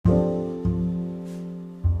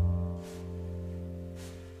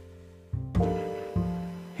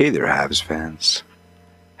Hey there, Habs fans,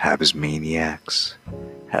 Habs maniacs,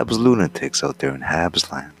 Habs lunatics out there in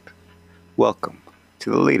Habs land. Welcome to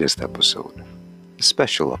the latest episode, a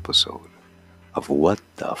special episode of What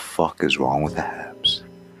the Fuck is Wrong with the Habs,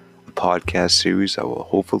 a podcast series that will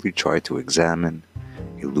hopefully try to examine,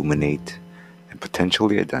 illuminate, and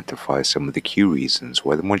potentially identify some of the key reasons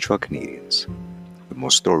why the Montreal Canadiens, the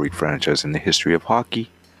most storied franchise in the history of hockey,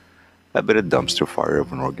 have been a dumpster fire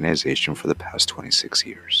of an organization for the past 26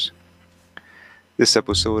 years. This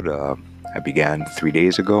episode I began 3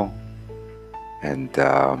 days ago, and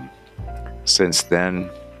since then,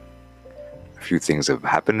 a few things have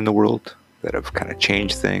happened in the world that have kind of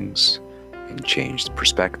changed things, and changed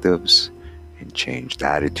perspectives, and changed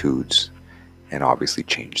attitudes, and obviously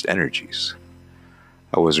changed energies.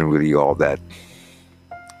 I wasn't really all that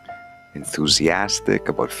enthusiastic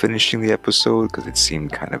about finishing the episode because it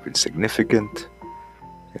seemed kind of insignificant,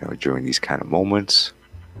 during these kind of moments.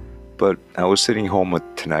 But I was sitting home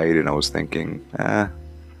tonight and I was thinking, I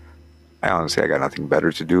got nothing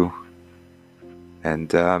better to do.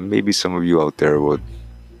 And maybe some of you out there would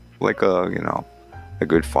like a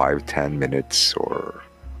good 5-10 minutes or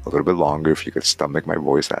a little bit longer if you could stomach my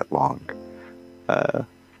voice that long. A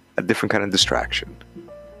different kind of distraction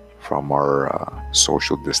from our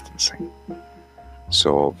social distancing.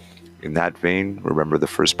 So in that vein, remember the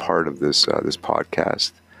first part of this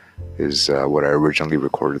podcast is what I originally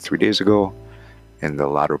recorded 3 days ago, and the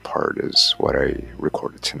latter part is what I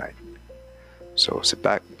recorded tonight. So sit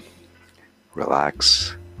back,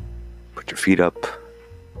 relax, put your feet up,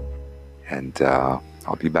 and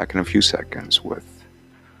I'll be back in a few seconds with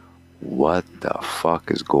what the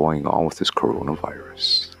fuck is going on with this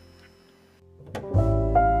coronavirus.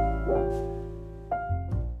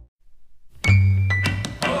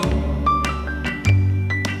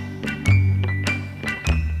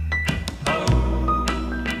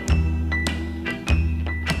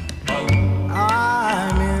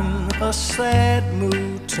 Sad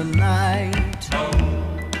mood tonight.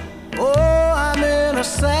 Oh, I'm in a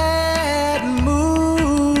sad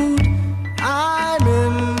mood. I'm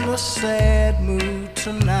in a sad mood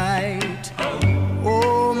tonight.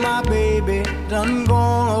 Oh, my baby done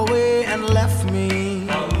gone away and left me.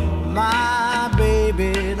 My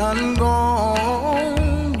baby done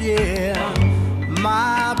gone, yeah.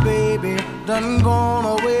 My baby done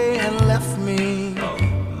gone away and left me.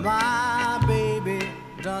 My baby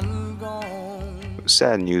done gone.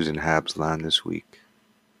 Sad news in Habs land this week.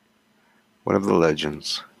 One of the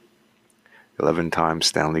legends, 11-time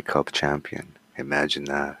Stanley Cup champion. Imagine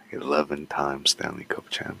that, 11-time Stanley Cup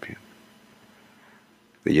champion.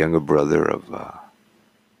 The younger brother of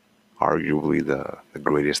arguably the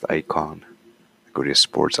greatest icon, the greatest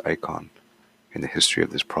sports icon in the history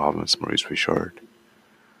of this province, Maurice Richard.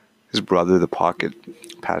 His brother, the Pocket,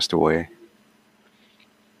 passed away.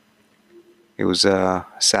 It was a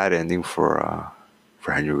sad ending for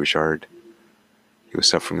Henry Richard. He was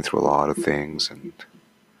suffering through a lot of things, and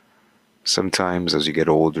sometimes as you get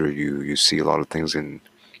older, you see a lot of things in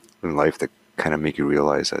life that kind of make you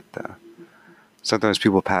realize that sometimes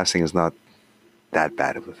people passing is not that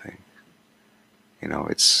bad of a thing.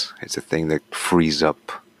 It's a thing that frees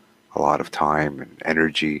up a lot of time and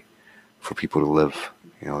energy for people to live,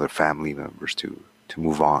 their family members to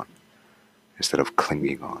move on instead of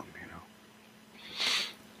clinging on.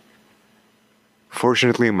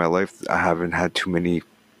 Fortunately, in my life, I haven't had too many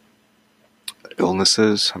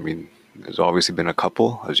illnesses. I mean, there's obviously been a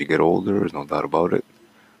couple. As you get older, there's no doubt about it.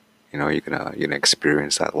 You're gonna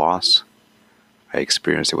experience that loss. I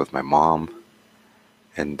experienced it with my mom,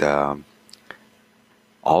 and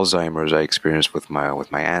Alzheimer's I experienced with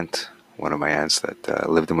my aunt. One of my aunts that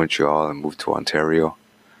lived in Montreal and moved to Ontario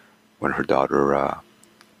when her daughter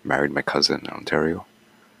married my cousin in Ontario.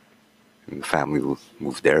 And the family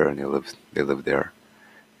moved there, and they lived there.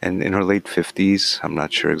 And in her late 50s, I'm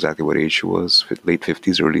not sure exactly what age she was, late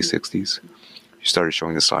 50s, early 60s, she started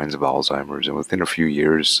showing the signs of Alzheimer's. And within a few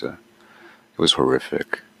years, it was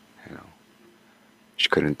horrific. She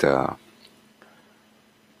couldn't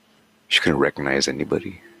recognize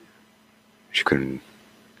anybody. She couldn't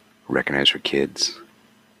recognize her kids,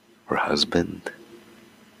 her husband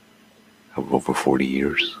of over 40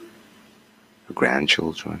 years, her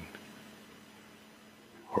grandchildren,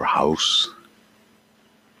 her house,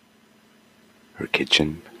 her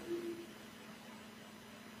kitchen,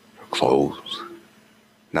 her clothes.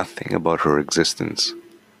 Nothing about her existence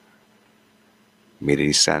made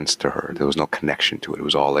any sense to her. There was no connection to it. It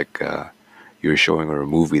was all like you were showing her a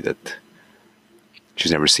movie that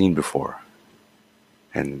she's never seen before,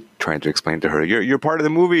 and trying to explain to her, "You're part of the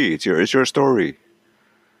movie. It's your story."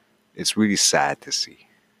 It's really sad to see.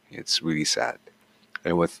 It's really sad.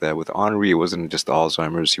 And with Henri, it wasn't just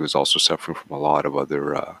Alzheimer's. He was also suffering from a lot of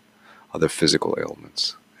other physical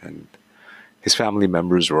ailments. And his family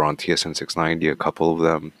members were on TSN 690, a couple of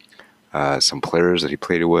them. Some players that he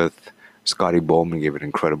played with. Scotty Bowman gave an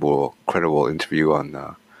incredible interview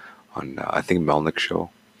on I think Melnick's show.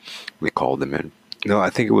 We called him in. No, I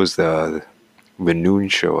think it was the noon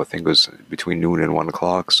show. I think it was between noon and 1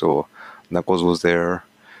 o'clock. So Knuckles was there,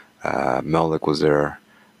 Melnick was there,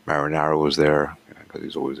 Marinaro was there because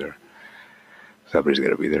he's always there. Somebody's got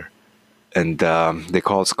to be there. And they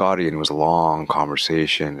called Scotty, and it was a long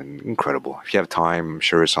conversation and incredible. If you have time, I'm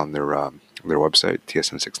sure it's on their website,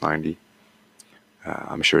 TSN 690.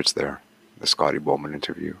 I'm sure it's there, the Scotty Bowman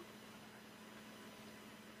interview.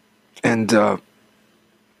 And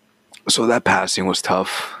so that passing was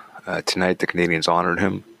tough. Tonight, the Canadians honored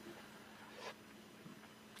him.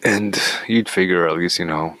 And you'd figure, at least,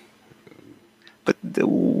 but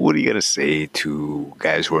what are you going to say to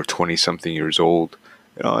guys who are 20-something years old?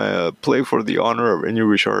 Play for the honor of René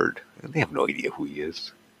Richard. They have no idea who he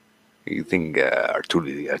is. You think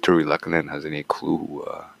Arturi Lehkonen has any clue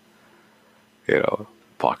who,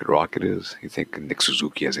 Pocket Rocket is? You think Nick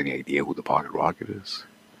Suzuki has any idea who the Pocket Rocket is?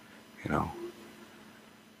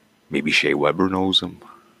 Maybe Shea Weber knows him.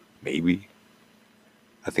 Maybe.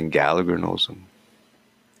 I think Gallagher knows him.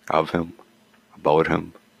 Of him. About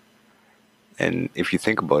him. And if you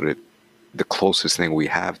think about it, the closest thing we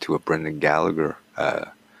have to a Brendan Gallagher,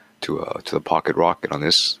 to the Pocket Rocket on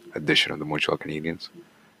this edition of the Montreal Canadiens,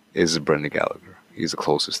 is Brendan Gallagher. He's the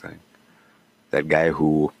closest thing. That guy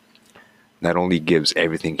who not only gives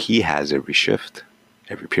everything he has every shift,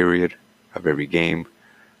 every period of every game,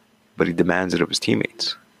 but he demands it of his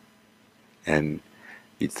teammates. And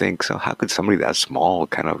you'd think, so how could somebody that small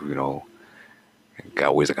kind of, guy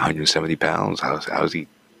weighs like 170 pounds, how's he,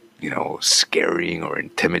 scaring or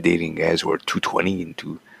intimidating guys who are 220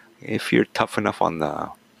 if you're tough enough on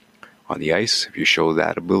the ice, if you show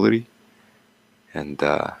that ability, and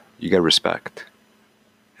you get respect.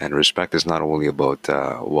 And respect is not only about,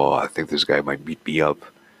 I think this guy might beat me up.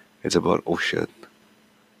 It's about, oh shit,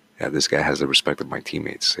 yeah, this guy has the respect of my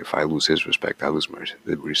teammates. If I lose his respect, I lose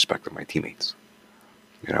the respect of my teammates.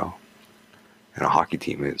 And a hockey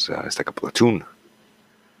team is it's like a platoon.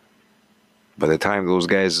 By the time those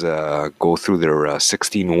guys go through their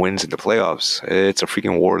 16 wins in the playoffs, it's a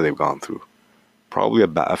freaking war they've gone through. Probably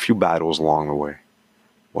a few battles along the way.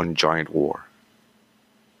 One giant war.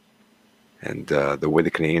 And the way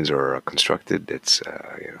the Canadians are constructed, it's,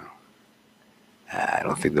 I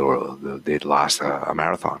don't think they'd last a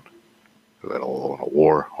marathon, let alone a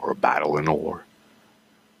war or a battle in a war.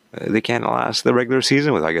 They can't last the regular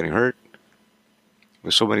season without getting hurt.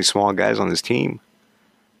 There's so many small guys on this team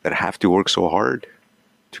that have to work so hard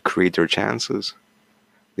to create their chances.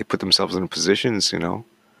 They put themselves in positions,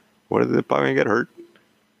 where they're probably going to get hurt.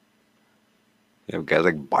 You have guys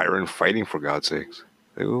like Byron fighting, for God's sakes.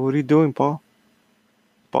 Like, what are you doing, Paul?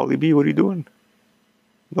 Paulie B, what are you doing?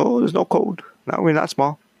 No, there's no code. No, we're not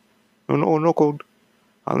small. No code.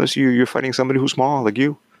 Unless you're fighting somebody who's small, like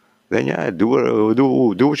you. Then yeah, do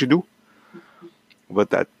what you do. But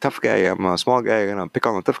that tough guy, I'm a small guy, I'm gonna pick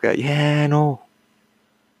on the tough guy. Yeah, no.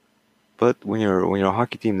 But when you're a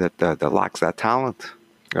hockey team that lacks that talent,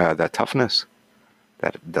 that toughness,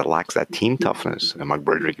 that lacks that team toughness, and Mark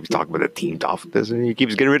Bergevin keeps talking about the team toughness, and he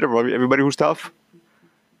keeps getting rid of everybody who's tough.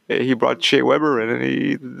 He brought Shea Weber in,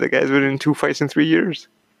 and the guy's been in 2 fights in 3 years.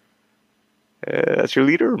 That's your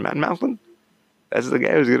leader, Matt Mountain. That's the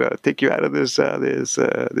guy who's gonna take you out of this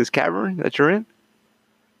cavern that you're in.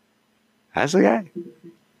 That's the guy.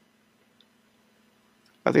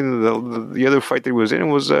 I think the other fight that he was in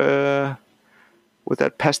was with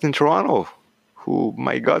that pest in Toronto. Who,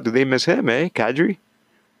 my God, do they miss him, eh? Kadri?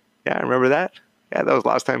 Yeah, I remember that. Yeah, that was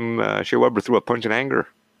last time Shea Weber threw a punch in anger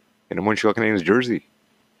in a Montreal Canadiens jersey.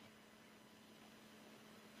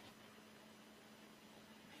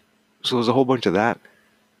 So there's a whole bunch of that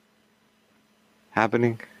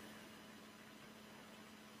happening.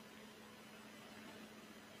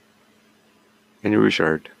 And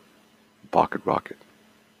Richard, Pocket Rocket.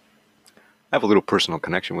 I have a little personal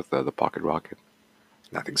connection with the Pocket Rocket.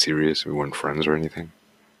 Nothing serious. We weren't friends or anything.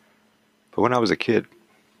 But when I was a kid,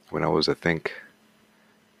 when I was, I think,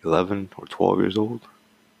 11 or 12 years old,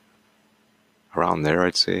 around there,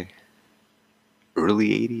 I'd say, early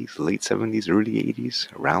 80s, late 70s, early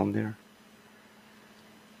 80s, around there.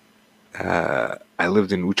 I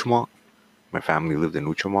lived in Outremont. My family lived in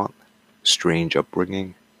Outremont. Strange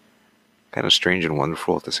upbringing. Kind of strange and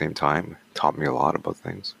wonderful at the same time. Taught me a lot about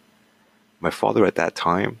things. My father at that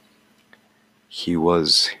time, he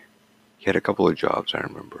was He had a couple of jobs, I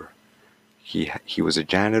remember. He was a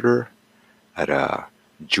janitor at a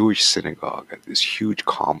Jewish synagogue at this huge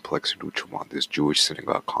complex in Outremont, this Jewish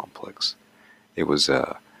synagogue complex. It was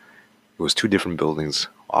two different buildings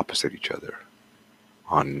opposite each other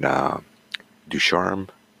on Ducharme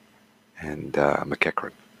and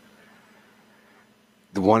McEachran.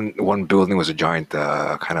 The one building was a giant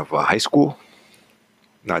kind of high school,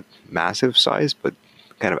 not massive size, but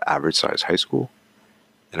kind of average size high school.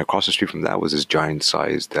 And across the street from that was this giant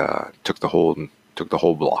sized took the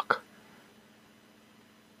whole block.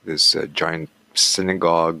 This giant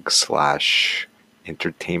synagogue slash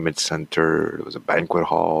entertainment center. There was a banquet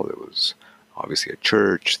hall. There was obviously a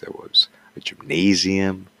church. There was a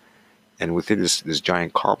gymnasium. And within this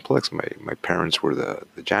giant complex, my parents were the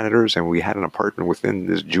janitors, and we had an apartment within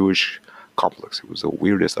this Jewish complex. It was the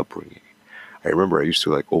weirdest upbringing. I remember I used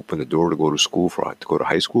to like open the door to go to school to go to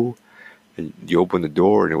high school, and you open the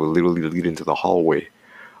door and it would literally lead into the hallway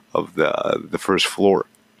of the first floor,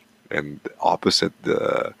 and opposite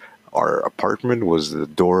our apartment was the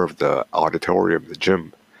door of the auditorium, the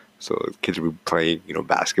gym. So kids would be playing,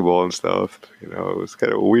 basketball and stuff. It was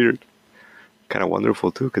kind of weird. Kind of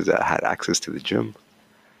wonderful too, because I had access to the gym.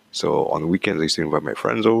 So on the weekends, I used to invite my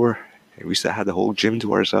friends over, and we used to have the whole gym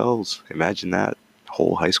to ourselves. Imagine that,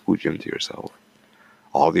 whole high school gym to yourself.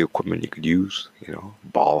 All the equipment you could use,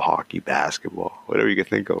 ball, hockey, basketball, whatever you could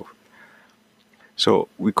think of. So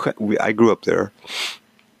I grew up there,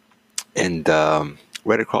 and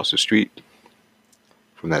right across the street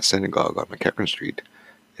from that synagogue on McEachran Street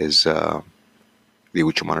is the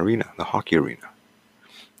Outremont Arena, the hockey arena.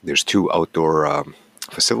 There's two outdoor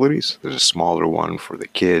facilities. There's a smaller one for the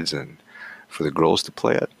kids and for the girls to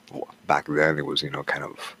play at. Well, back then, it was, kind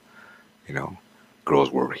of, girls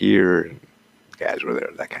were here and guys were there,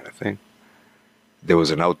 that kind of thing. There was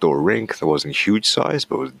an outdoor rink that wasn't huge size,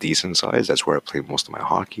 but was decent size. That's where I played most of my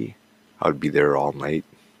hockey. I would be there all night.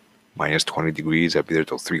 Minus 20 degrees. I'd be there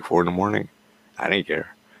till 3, 4 in the morning. I didn't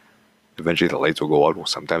care. Eventually, the lights would go out. Well,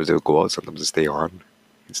 sometimes they would go out. Sometimes they stay on.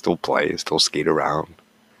 You'd still play, still skate around.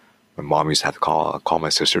 My mom used to have to call my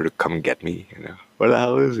sister to come and get me. Where the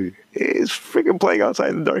hell is he? He's freaking playing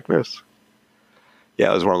outside in the darkness. Yeah,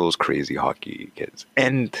 I was one of those crazy hockey kids.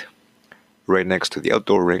 And right next to the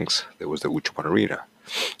outdoor rinks, there was the Outremont Arena,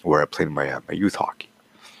 where I played my youth hockey.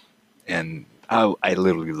 And I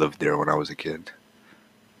literally lived there when I was a kid.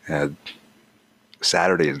 And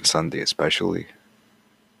Saturday and Sunday especially,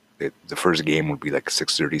 the first game would be like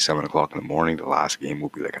 6:30, 7 o'clock in the morning. The last game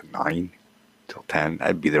would be like at 9 till 10.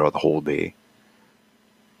 I'd be there the whole day.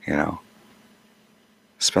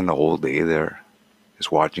 Spend the whole day there,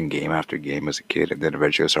 just watching game after game as a kid. And then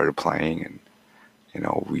eventually I started playing, and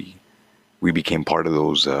we became part of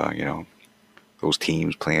those those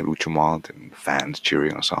teams playing at Outremont, and fans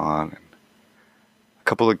cheering us on. And a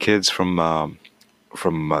couple of kids from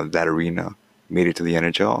that arena made it to the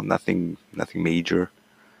NHL. Nothing major.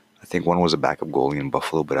 I think one was a backup goalie in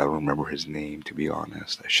Buffalo, but I don't remember his name, to be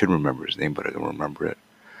honest. I should remember his name, but I don't remember it.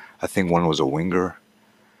 I think one was a winger.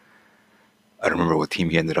 I don't remember what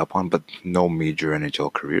team he ended up on, but no major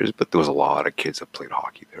NHL careers. But there was a lot of kids that played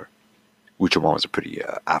hockey there. Outremont was a pretty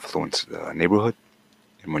affluent neighborhood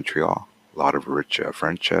in Montreal. A lot of rich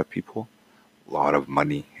French people. A lot of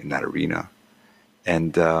money in that arena.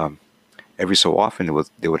 And every so often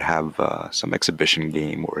they would have some exhibition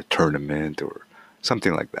game or a tournament or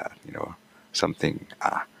something like that, something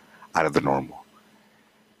out of the normal.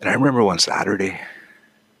 And I remember one Saturday,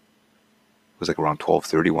 it was like around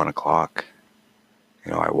 12:30, 1 o'clock.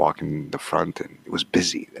 I walk in the front and it was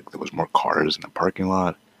busy. Like, there was more cars in the parking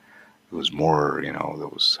lot. It was more, there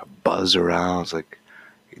was a buzz around. It's like,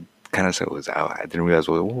 it kind of said it was out. I didn't realize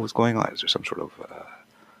what was going on. Is there some sort of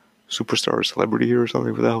superstar or celebrity here or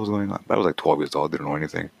something? What the hell was going on? But I was like 12 years old, didn't know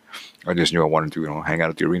anything. I just knew I wanted to, hang out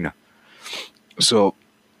at the arena. So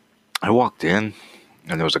I walked in,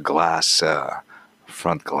 and there was a glass,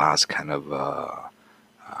 front glass kind of, I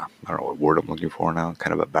don't know what word I'm looking for now,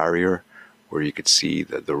 kind of a barrier where you could see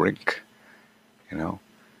the rink,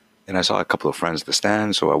 And I saw a couple of friends at the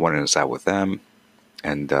stand, so I went inside with them.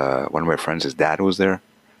 And one of my friends, his dad was there,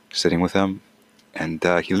 sitting with him. And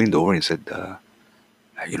he leaned over and he said,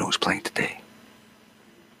 you know who's playing today?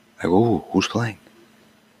 I go, "Ooh, who's playing?"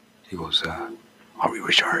 He goes, Henri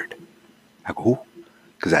Richard. I go, "Who?"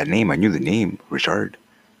 Because that name, I knew the name, Richard,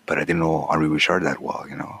 but I didn't know Henri Richard that well,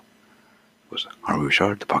 It was Henri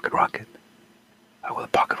Richard, the Pocket Rocket. I go, "The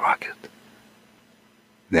Pocket Rocket."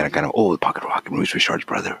 Then I kind of, "Oh, the Pocket Rocket, Maurice Richard's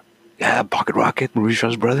brother." "Yeah, Pocket Rocket, Maurice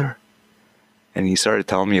Richard's brother." And he started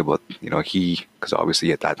telling me about, because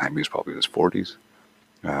obviously at that time he was probably in his 40s,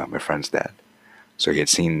 my friend's dad. So he had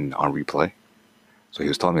seen Henry play. So he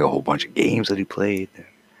was telling me a whole bunch of games that he played,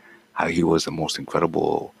 how he was the most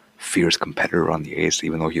incredible, fierce competitor on the ice,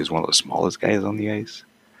 even though he was one of the smallest guys on the ice.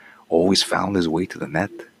 Always found his way to the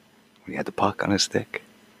net when he had the puck on his stick.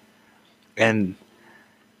 And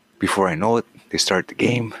before I know it, they start the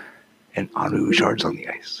game, and Henri Richard's on the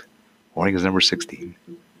ice, wearing his number 16.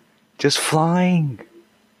 Just flying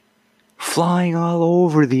all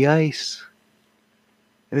over the ice.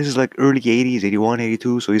 And this is like early 80s, 81,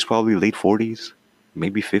 82, so he's probably late 40s,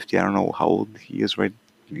 maybe 50. I don't know how old he is right.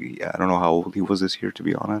 I don't know how old he was this year, to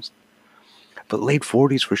be honest. But late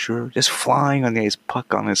 40s for sure. Just flying on the ice,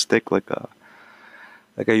 puck on his stick like a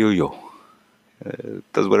yo-yo.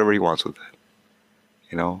 Does whatever he wants with it.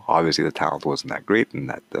 You know, obviously the talent wasn't that great in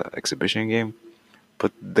that exhibition game,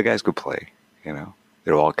 but the guys could play, you know.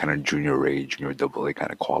 They're all kind of junior A, junior double A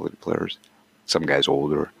kind of quality players. Some guys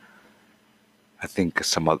older. I think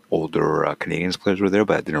some older Canadians players were there,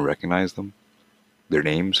 but I didn't recognize them, their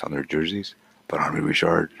names on their jerseys. But Henri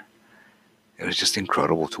Richard, it was just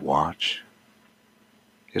incredible to watch.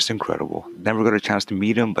 Just incredible. Never got a chance to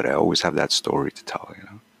meet him, but I always have that story to tell, you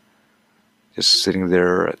know. Just sitting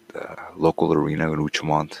there at the local arena in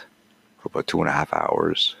Outremont for about 2.5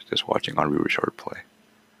 hours, just watching Henri Richard play.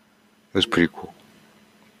 It was pretty cool.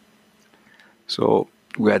 So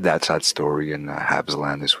we had that sad story in Habs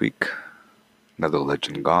land this week. Another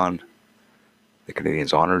legend gone. The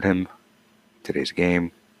Canadians honored him. Today's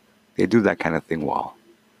game. They do that kind of thing well.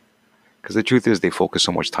 Because the truth is they focus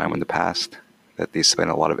so much time on the past that they spend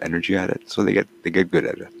a lot of energy at it. So they get good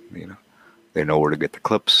at it, you know. They know where to get the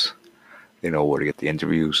clips. They know where to get the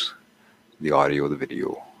interviews, the audio, the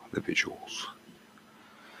video, the visuals.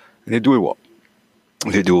 And they do it well.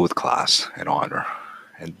 They do it with class and honor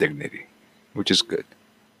and dignity, which is good.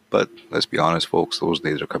 But let's be honest, folks, those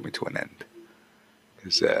days are coming to an end.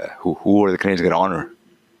 Because who are the Canadians going to honor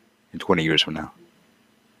in 20 years from now?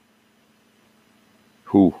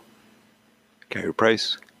 Who? Carey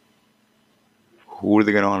Price? Who are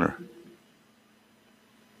they going to honor?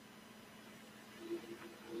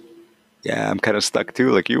 Yeah, I'm kind of stuck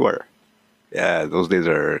too, like you are. Yeah, those days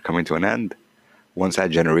are coming to an end. Once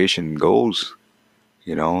that generation goes,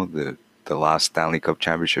 you know, the last Stanley Cup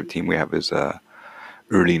championship team we have is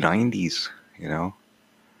early 90s, you know.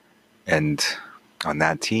 And on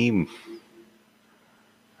that team,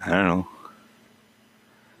 I don't know,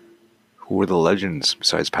 who were the legends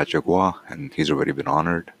besides Patrick Roy, and he's already been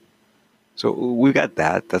honored. So we got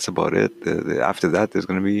that. That's about it. After that, there's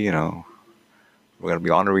going to be, you know, we're going to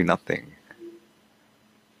be honoring nothing.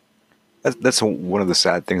 That's one of the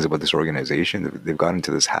sad things about this organization. They've gotten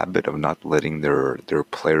into this habit of not letting their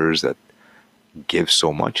players that give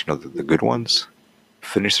so much, you know, the good ones,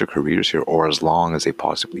 finish their careers here or as long as they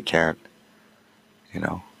possibly can. You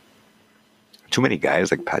know, too many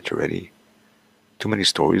guys like Pacioretty, too many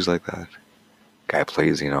stories like that. Guy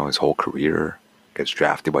plays, you know, his whole career, gets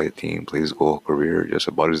drafted by the team, plays his whole career, just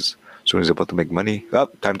about as soon as he's about to make money,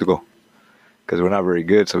 time to go. Because we're not very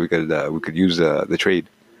good, so we could use the trade.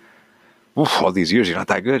 Oof, all these years, you're not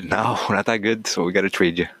that good. No, we're not that good, so we got to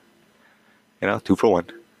trade you. You know, 2 for 1.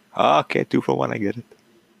 Okay, 2 for 1, I get it.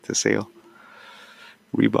 It's a sale.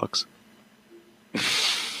 Reeboks.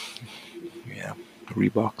 Yeah,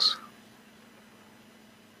 Reeboks.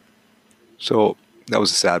 So that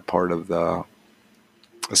was a sad part of the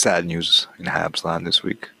sad news in Habs land this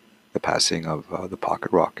week. The passing of the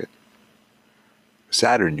Pocket Rocket.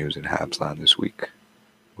 Sadder news in Habs land this week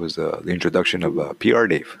was the introduction of PR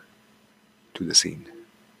Dave to the scene,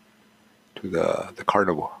 to the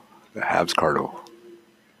carnival, the Habs carnival.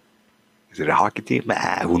 Is it a hockey team?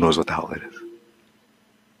 Who knows what the hell it is.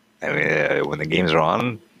 I mean, when the games are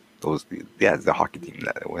on, it's the hockey team.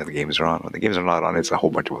 When the games are on, when the games are not on, it's a whole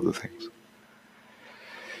bunch of other things.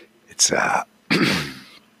 It's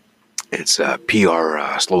it's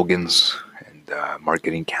PR slogans and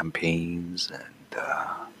marketing campaigns and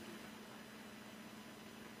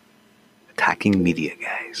attacking media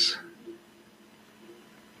guys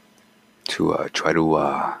to try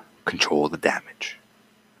to control the damage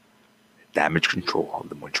control of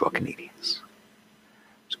the Montreal Canadiens.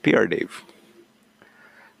 So PR Dave,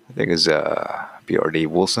 I think is PR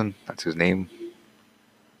Dave Wilson. That's his name.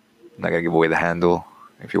 I'm not gonna give away the handle.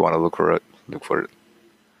 If you want to look for it, look for it.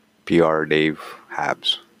 PR Dave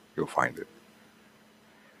Habs. You'll find it.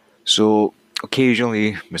 So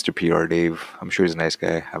occasionally, Mr. PR Dave, I'm sure he's a nice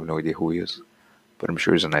guy. I have no idea who he is, but I'm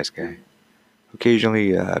sure he's a nice guy.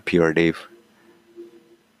 Occasionally, PR Dave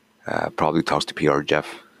probably talks to PR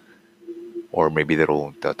Jeff, or maybe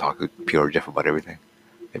they'll talk to PR Jeff about everything.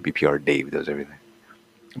 Maybe PR Dave does everything,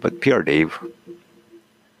 but PR Dave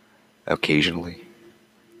occasionally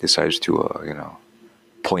decides to,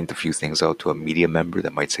 point a few things out to a media member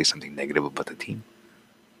that might say something negative about the team.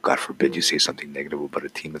 God forbid you say something negative about a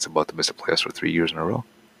team that's about to miss the playoffs for 3 years in a row.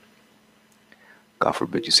 God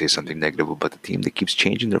forbid you say something negative about the team that keeps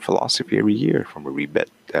changing their philosophy every year, from a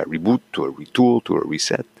reboot to a retool to a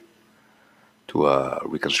reset to a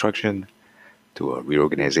reconstruction to a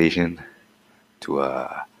reorganization to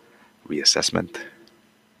a reassessment.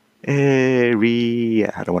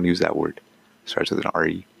 I don't want to use that word. Starts with an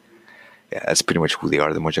R-E. Yeah, that's pretty much who they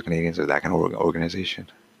are, the Montreal Canadiens. They're that kind of organization.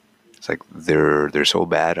 It's like they're so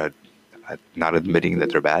bad at not admitting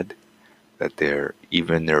that they're bad, that their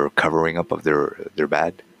covering up of their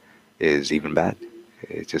bad is even bad.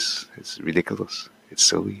 It's ridiculous. It's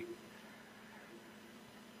silly.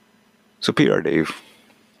 So PR Dave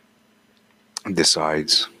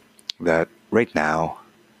decides that right now,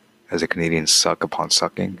 as the Canadiens suck upon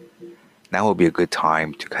sucking, now will be a good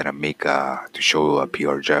time to kind of to show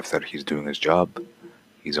PR Jeff that he's doing his job.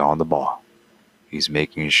 He's on the ball. He's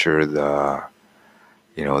making sure the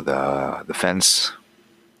fence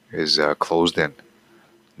is closed in.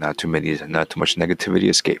 Not too much negativity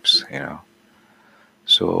escapes.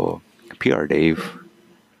 So PR Dave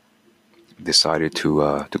decided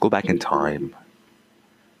to go back in time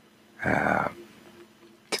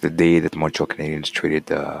to the day that the Montreal Canadiens traded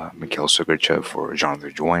Mikhail Sergachev for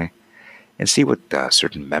Jean-André Drouin, and see what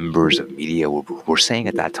certain members of media were saying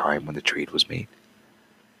at that time when the trade was made.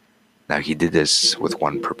 Now, he did this with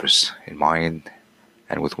one purpose in mind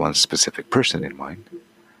and with one specific person in mind,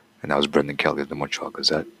 and that was Brendan Kelly of the Montreal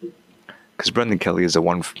Gazette. Because Brendan Kelly is the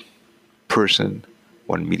one person,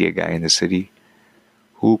 one media guy in the city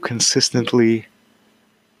who consistently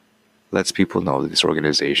lets people know that this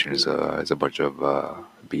organization is a bunch of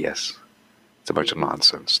BS. It's a bunch of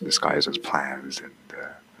nonsense disguised as plans and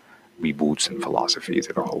reboots and philosophies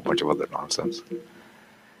and a whole bunch of other nonsense.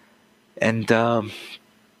 And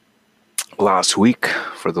last week,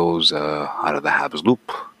 for those out of the Habs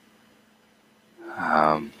loop,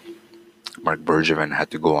 Marc Bergevin had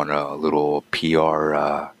to go on a little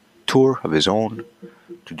PR tour of his own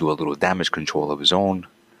to do a little damage control of his own,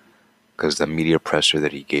 because the media presser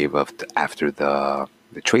that he gave after the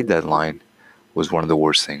trade deadline was one of the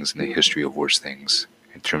worst things in the history of worst things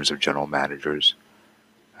in terms of general managers,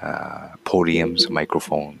 podiums,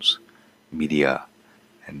 microphones, media,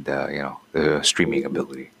 and the streaming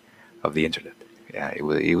ability of the internet. Yeah, it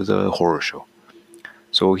was a horror show.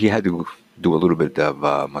 So he had to do a little bit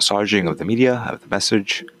of massaging of the media, of the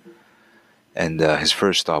message. And his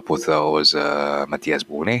first stop was Mathias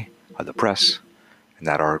Brunet of the press. And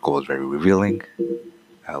that article was very revealing.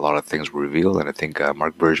 A lot of things were revealed. And I think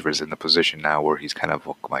Marc Bergevin is in a position now where he's kind of,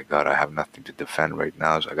 oh my God, I have nothing to defend right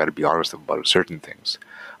now. So I got to be honest about certain things.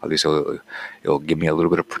 At least it'll give me a little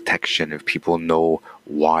bit of protection if people know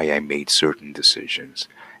why I made certain decisions.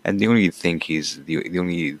 And the only thing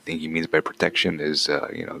he means by protection is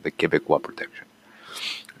the Quebecois protection.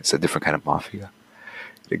 It's a different kind of mafia.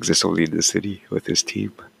 It exists only in the city with his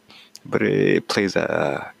team, but it plays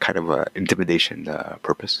a kind of a intimidation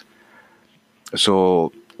purpose.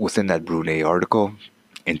 So within that Brunet article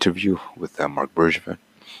interview with Marc Bergevin,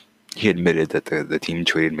 he admitted that the team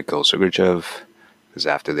traded Mikhail Sergachev because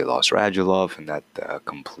after they lost Radulov and that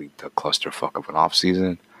complete clusterfuck of an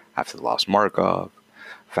offseason, after they lost Markov,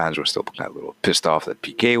 fans were still a little pissed off that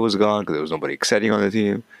PK was gone because there was nobody exciting on the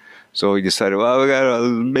team. So he decided, well, we got to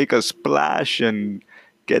make a splash and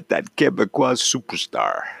get that Quebecois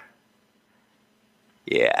superstar.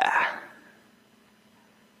 Yeah.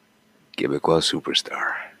 Quebecois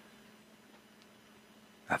superstar.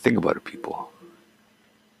 Now think about it, people.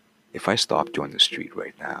 If I stopped you on the street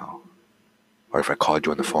right now, or if I called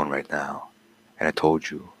you on the phone right now, and I told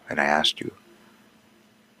you, and I asked you,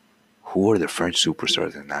 who are the French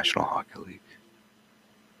superstars in the National Hockey League?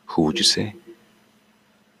 Who would you say?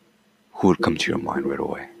 Who would come to your mind right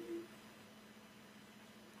away?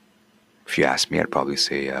 If you ask me, I'd probably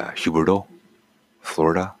say Huberdeau,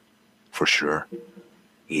 Florida, for sure.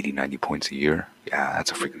 80, 90 points a year. Yeah,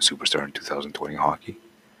 that's a freaking superstar in 2020 hockey.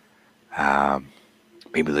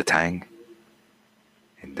 Maybe Letang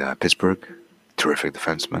in Pittsburgh. Terrific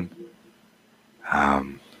defenseman.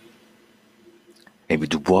 Maybe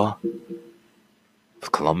Dubois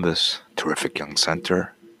with Columbus. Terrific young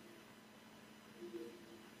center.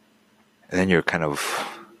 And then you're kind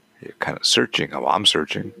of searching. Well, I'm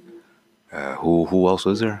searching. Who else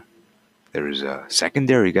is there? There's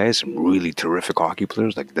secondary guys, some really terrific hockey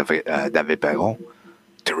players like David Perron.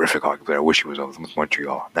 Terrific hockey player. I wish he was with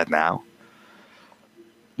Montreal. That now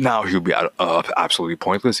he would be absolutely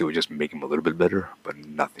pointless. It would just make him a little bit better, but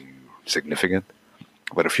nothing significant.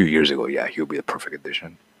 But a few years ago, yeah, he would be the perfect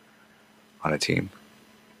addition. on a team.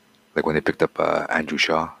 Like when they picked up Andrew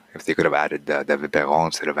Shaw, if they could have added David Perron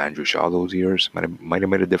instead of Andrew Shaw those years, might have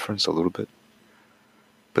made a difference a little bit.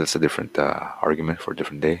 But it's a different argument for a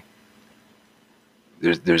different day.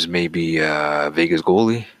 There's maybe Vegas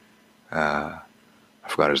goalie. I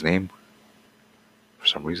forgot his name for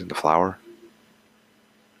some reason. The Flower.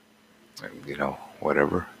 You know,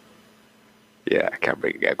 whatever. Yeah, I can't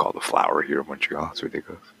break a guy called the Flower here in Montreal. It's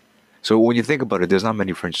ridiculous. So when you think about it, there's not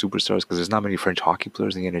many French superstars because there's not many French hockey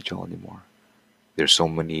players in the NHL anymore. There's so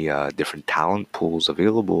many different talent pools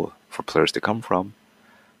available for players to come from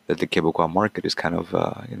that the Quebecois market is kind of,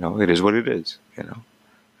 it is what it is, And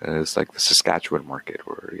it's like the Saskatchewan market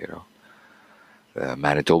or, the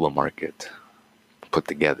Manitoba market put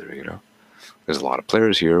together, There's a lot of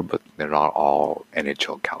players here, but they're not all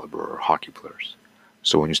NHL caliber hockey players.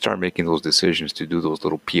 So when you start making those decisions to do those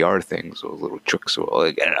little PR things, those little tricks, or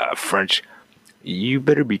like French, you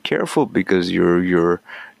better be careful because you're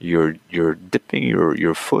dipping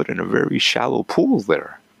your foot in a very shallow pool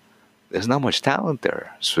there. There's not much talent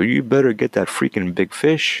there, so you better get that freaking big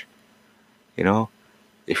fish.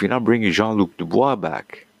 If you're not bringing Jean-Luc Dubois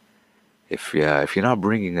back, if you're not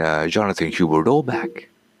bringing Jonathan Huberdeau back,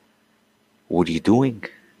 what are you doing?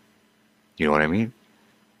 You know what I mean?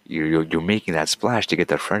 You're making that splash to get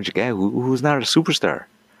that French guy who's not a superstar.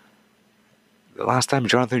 The last time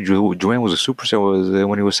Jonathan Drouin was a superstar was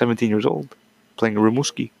when he was 17 years old, playing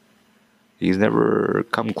Rimouski. He's never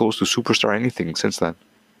come close to superstar anything since then.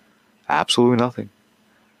 Absolutely nothing.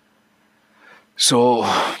 So,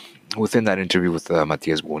 within that interview with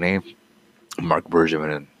Matthias Bonnet, Marc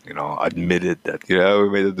Bergevin, admitted that, we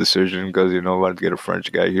made a decision because, we wanted to get a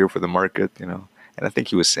French guy here for the market, And I think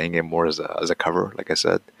he was saying it more as a cover, like I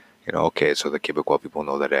said. Okay, so the Quebecois people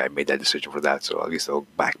know that I made that decision for that, so at least they'll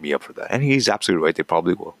back me up for that. And he's absolutely right, they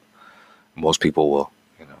probably will. Most people will,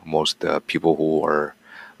 most people who are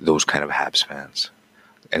those kind of Habs fans.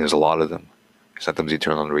 And there's a lot of them. Sometimes you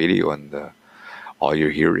turn on the radio and all you're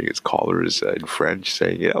hearing is callers in French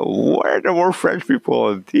saying, why are there more French people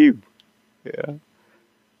on the team? Yeah.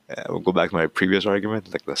 We'll go back to my previous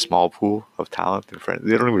argument, like the small pool of talent in France.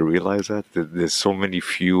 They don't even realize that. There's so many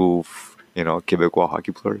few, Quebecois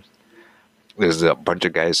hockey players. There's a bunch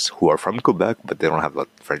of guys who are from Quebec, but they don't have a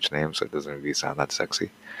French name, so it doesn't really sound that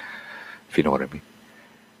sexy, if you know what I mean.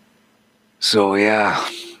 So, yeah.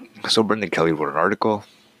 So Brendan Kelly wrote an article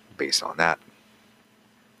based on that.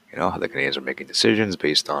 How the Canadians are making decisions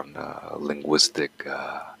based on linguistic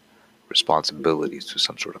responsibilities to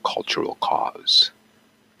some sort of cultural cause.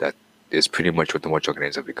 That is pretty much what the Montreal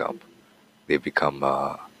Canadiens have become. They've become,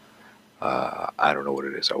 I don't know what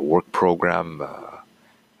it is, a work program, a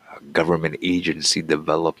government agency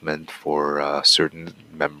development for a certain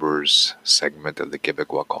members' segment of the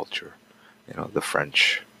Quebecois culture. The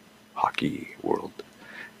French hockey world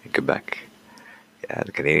in Quebec. Yeah,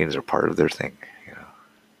 the Canadians are part of their thing,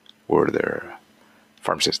 or their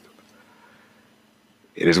farm system.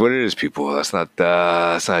 It is what it is, people. That's not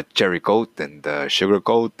cherry coat and sugar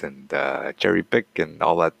coat and cherry pick and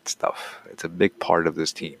all that stuff. It's a big part of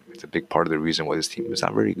this team. It's a big part of the reason why this team is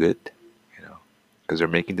not very good, because they're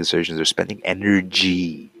making decisions. They're spending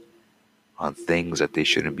energy on things that they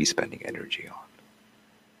shouldn't be spending energy on.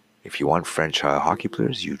 If you want French hockey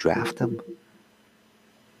players, you draft them.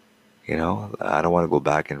 I don't want to go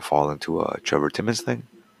back and fall into a Trevor Timmins thing,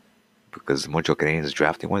 because the Montreal Canadiens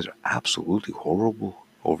drafting ones are absolutely horrible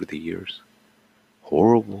over the years.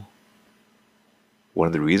 Horrible. One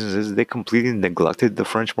of the reasons is they completely neglected the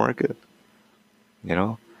French market.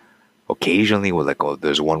 Occasionally,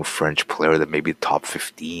 there's one French player that may be top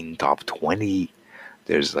 15, top 20.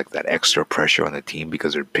 There's like that extra pressure on the team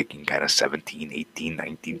because they're picking kind of 17, 18,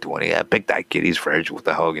 19, 20. Yeah, pick that kid, he's French. What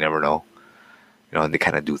the hell? You never know. And they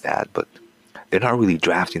kind of do that, but they're not really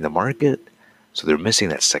drafting the market. So they're missing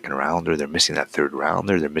that second rounder. They're missing that third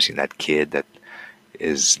rounder. They're missing that kid that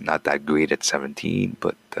is not that great at 17,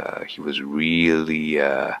 but he really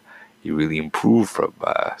improved from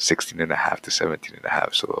 16 and a half to 17 and a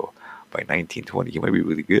half. So by 19, 20, he might be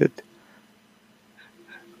really good.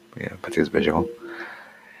 Yeah, Patrice Bergeron.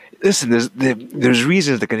 Listen, there's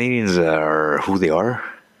reasons the Canadians are who they are.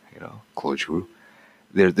 Claude Giroux.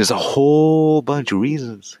 There's a whole bunch of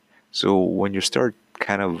reasons. So when you start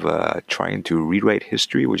kind of trying to rewrite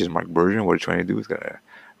history, which is Marc Bergevin, what he's trying to do is gonna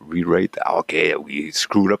rewrite. Okay, we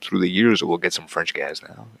screwed up through the years, so we'll get some French guys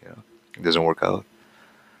now. It doesn't work out.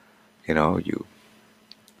 You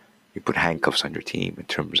put handcuffs on your team in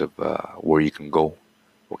terms of where you can go,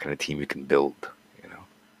 what kind of team you can build.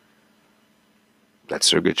 That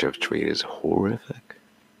Sergachev trade is horrific.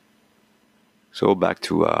 So back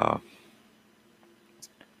to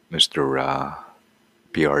Mr.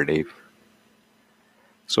 PR Dave.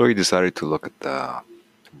 So he decided to look at the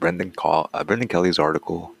Brendan Kelly's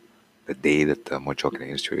article the day that the Montreal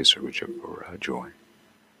Canadiens traded Sergachev for Drouin.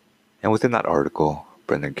 And within that article,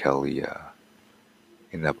 Brendan Kelly,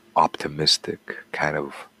 in an optimistic kind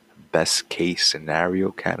of best case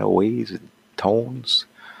scenario kind of ways and tones,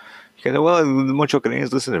 he kind of, well, the Montreal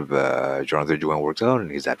Canadiens, listen, if Jonathan Drouin works out and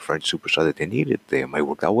he's that French superstar that they needed, they might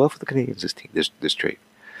work out well for the Canadiens this trade.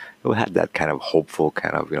 It had that kind of hopeful,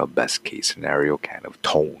 kind of best case scenario kind of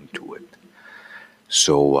tone to it.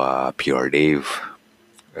 So PR Dave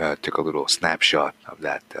took a little snapshot of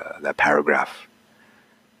that paragraph,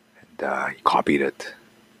 and he copied it,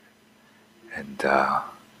 and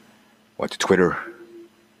went to Twitter,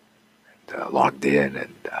 and logged in,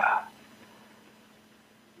 and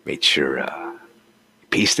made sure he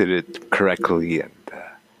pasted it correctly, and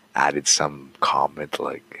added some comment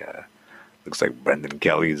like, looks like Brendan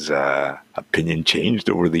Kelly's opinion changed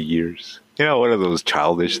over the years. One of those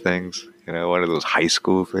childish things. One of those high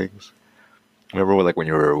school things. Remember, when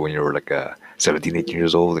you were like 17, 18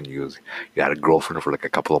 years old, and you had a girlfriend for like a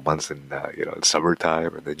couple of months in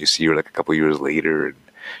summertime, and then you see her like a couple of years later, and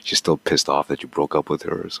she's still pissed off that you broke up with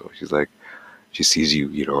her. So she sees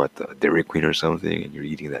you, at the Dairy Queen or something, and you're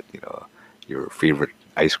eating that, your favorite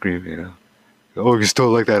ice cream. Oh, you still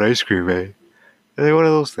like that ice cream, eh? One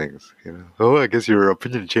of those things, Oh, I guess your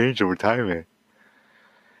opinion changed over time, eh?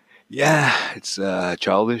 Yeah, it's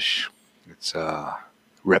childish. It's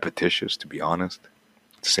repetitious, to be honest.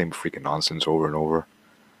 It's the same freaking nonsense over and over.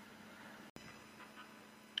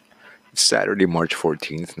 It's Saturday, March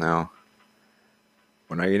 14th now.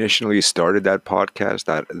 When I initially started that podcast,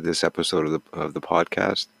 this episode of the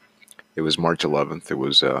podcast, it was March 11th. It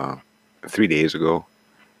was 3 days ago,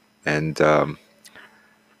 and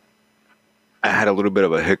I had a little bit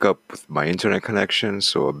of a hiccup with my internet connection,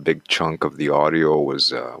 so a big chunk of the audio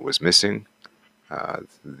was missing,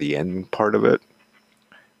 the end part of it,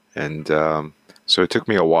 and so it took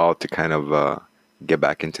me a while to kind of get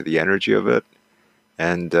back into the energy of it.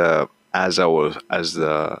 And as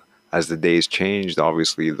the days changed,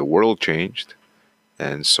 obviously the world changed,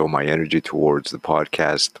 and so my energy towards the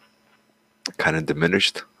podcast kind of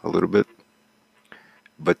diminished a little bit.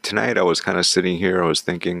 But tonight I was kind of sitting here, I was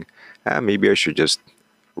thinking, maybe I should just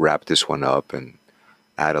wrap this one up and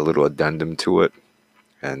add a little addendum to it.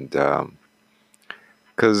 And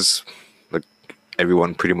because like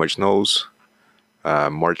everyone pretty much knows,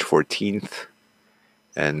 March 14th,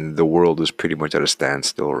 and the world is pretty much at a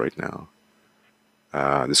standstill right now.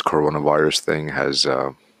 This coronavirus thing has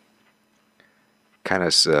kind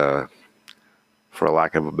of, for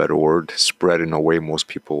lack of a better word, spread in a way most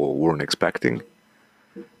people weren't expecting.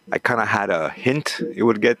 I kind of had a hint it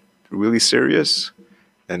would get really serious.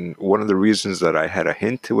 And one of the reasons that I had a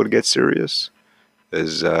hint it would get serious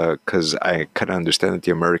is because I kind of understand that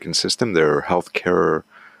the American system, their healthcare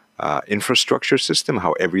infrastructure system,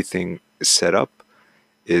 how everything is set up,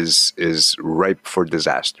 is ripe for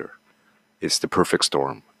disaster. It's the perfect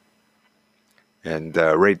storm. And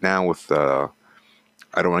right now with, I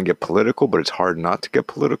don't want to get political, but it's hard not to get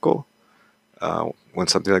political when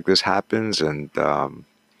something like this happens, and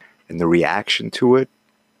the reaction to it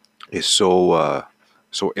is so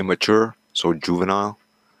immature, so juvenile,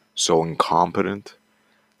 so incompetent,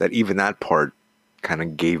 that even that part kind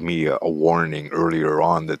of gave me a warning earlier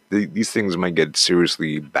on that these things might get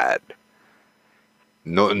seriously bad.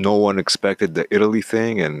 No one expected the Italy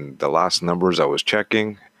thing, and the last numbers I was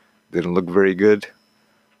checking didn't look very good.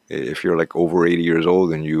 If you're like over 80 years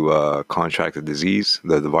old and you contract the disease,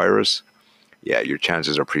 the virus, yeah, your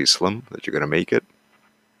chances are pretty slim that you're going to make it.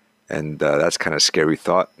 And that's kind of scary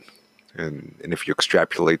thought. And if you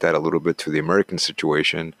extrapolate that a little bit to the American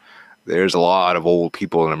situation, there's a lot of old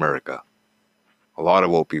people in America. A lot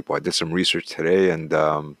of old people. I did some research today, and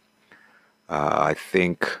I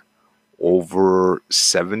think over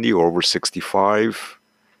 70 or over 65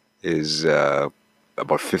 is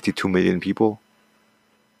about 52 million people.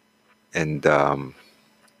 And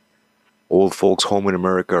old folks home in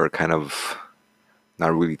America are kind of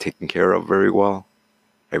not really taken care of very well.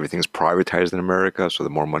 Everything's privatized in America, so the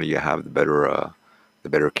more money you have, the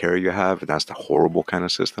better care you have, and that's the horrible kind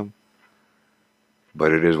of system.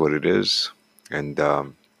 But it is what it is. And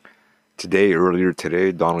earlier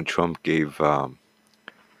today, Donald Trump gave one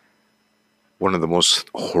of the most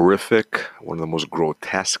horrific, one of the most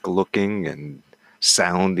grotesque looking and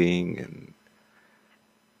sounding, and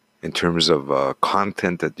in terms of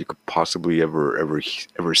content that you could possibly ever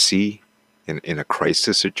see in a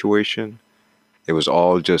crisis situation. It was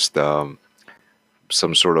all just some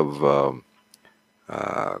sort of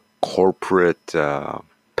corporate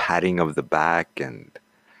patting of the back and,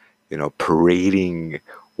 parading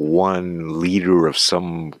one leader of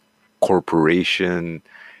some corporation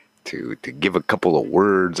to give a couple of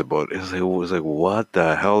words about it. It was like what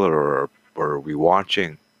the hell are we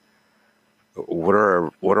watching? What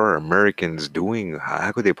are Americans doing?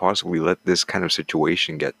 How could they possibly let this kind of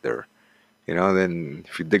situation get there? Then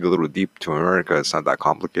if you dig a little deep to America, it's not that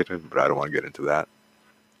complicated, but I don't want to get into that.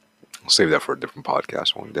 I'll save that for a different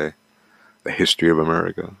podcast one day. The history of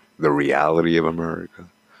America, the reality of America,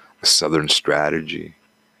 the Southern strategy,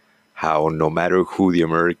 how no matter who the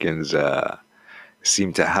Americans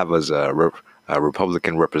seem to have as a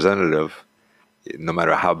Republican representative, no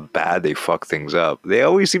matter how bad they fuck things up, they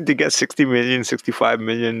always seem to get 60 million, 65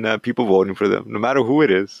 million people voting for them, no matter who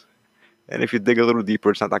it is. And if you dig a little deeper,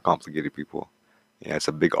 it's not that complicated, people. Yeah, it's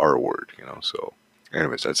a big R word, So,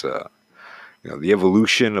 anyways, that's the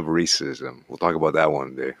evolution of racism. We'll talk about that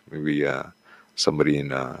one day. Maybe somebody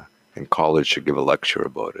in college should give a lecture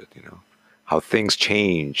about it. How things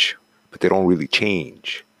change, but they don't really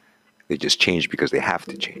change. They just change because they have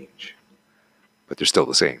to change, but they're still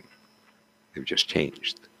the same. They've just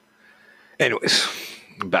changed. Anyways,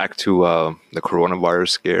 back to the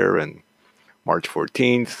coronavirus scare and March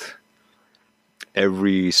 14th.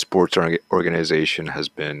 Every sports organization has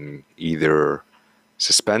been either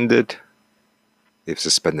suspended, they've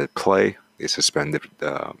suspended play, they suspended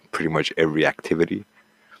pretty much every activity.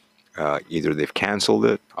 Either they've canceled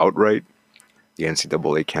it outright. The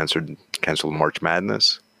NCAA canceled March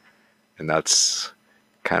Madness, and that's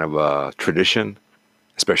kind of a tradition,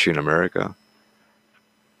 especially in America.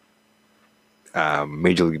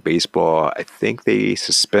 Major League Baseball, I think they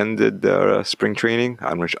suspended spring training.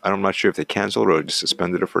 I'm not sure if they canceled or just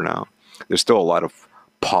suspended it for now. There's still a lot of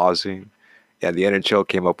pausing. Yeah, the NHL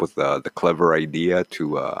came up with the clever idea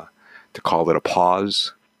to call it a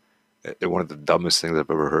pause. They're one of the dumbest things I've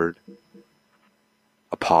ever heard.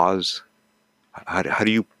 A pause. How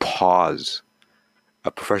do you pause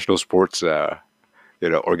a professional sports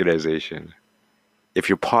organization? If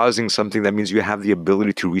you're pausing something, that means you have the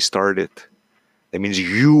ability to restart it. That means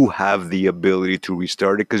you have the ability to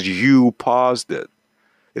restart it because you paused it.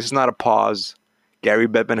 This is not a pause. Gary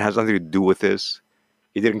Bettman has nothing to do with this.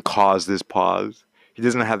 He didn't cause this pause. He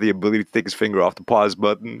doesn't have the ability to take his finger off the pause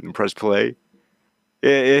button and press play.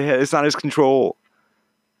 It's not his control.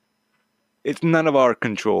 It's none of our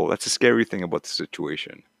control. That's the scary thing about the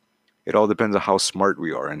situation. It all depends on how smart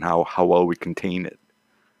we are and how well we contain it.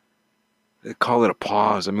 They call it a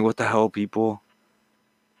pause. I mean, what the hell, people?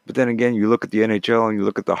 But then again, you look at the NHL and you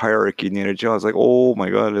look at the hierarchy in the NHL, it's like, oh my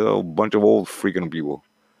God, a bunch of old freaking people.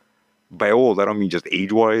 By old, I don't mean just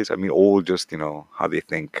age-wise. I mean old just, how they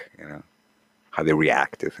think, how they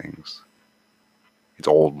react to things. It's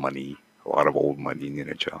old money, a lot of old money in the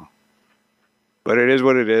NHL. But it is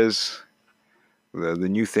what it is. The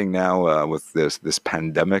new thing now with this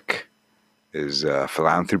pandemic is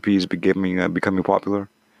philanthropy is becoming popular.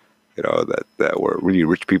 That where really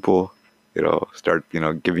rich people, start,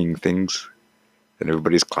 giving things, and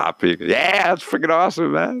everybody's clapping. Yeah, that's freaking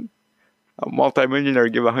awesome, man. A multimillionaire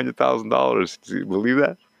give $100,000. Do you believe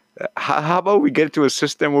that? How about we get to a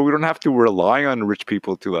system where we don't have to rely on rich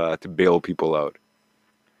people to bail people out?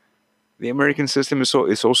 The American system is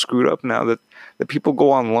so screwed up now that people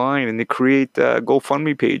go online and they create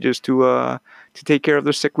GoFundMe pages to take care of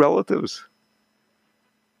their sick relatives.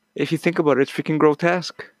 If you think about it, it's freaking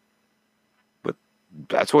grotesque. But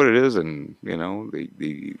that's what it is, and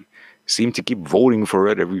they seem to keep voting for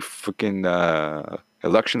it every freaking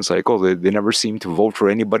election cycle. They never seem to vote for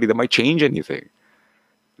anybody that might change anything.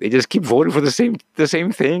 They just keep voting for the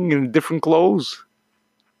same thing in different clothes.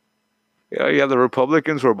 You have the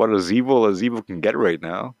Republicans who are about as evil can get right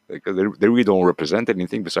now. Because they really don't represent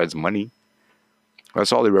anything besides money.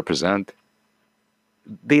 That's all they represent.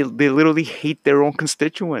 They literally hate their own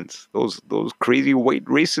constituents. Those crazy white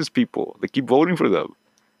racist people. They keep voting for them.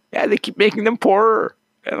 Yeah, they keep making them poorer.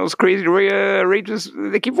 And those crazy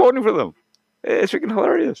racists, they keep voting for them. It's freaking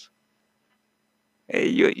hilarious. Hey,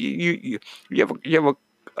 you have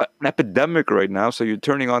an epidemic right now, so you're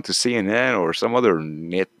turning on to CNN or some other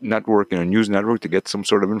network, news network, to get some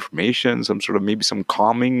sort of information, maybe some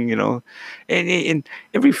calming, and in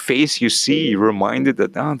every face you see, you're reminded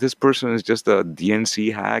that this person is just a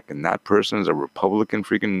DNC hack, and that person is a Republican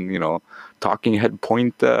freaking, talking head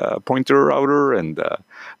pointer router, and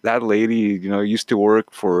that lady, used to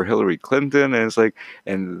work for Hillary Clinton, and it's like,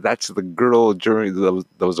 and that's the girl that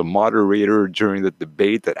was a moderator during the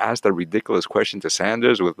debate that asked that ridiculous question to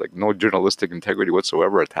Sanders with like no journalistic integrity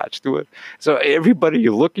whatsoever attached to it. So everybody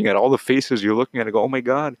you're looking at, all the faces you're looking at, and go, oh my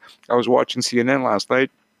God, I was watching CNN last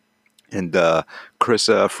night, And Chris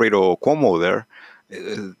Fredo Cuomo there,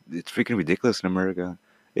 it's freaking ridiculous in America.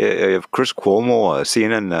 If Chris Cuomo,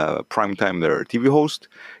 CNN primetime their TV host,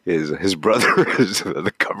 is his brother is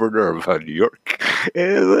the governor of New York.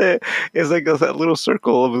 It's like that little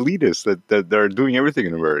circle of elitists that they're doing everything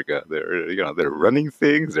in America. They're running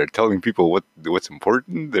things. They're telling people what's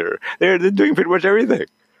important. They're doing pretty much everything.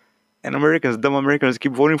 And Americans, dumb Americans,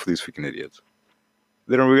 keep voting for these freaking idiots.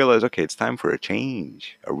 They don't realize, okay, it's time for a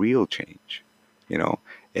change, a real change, you know.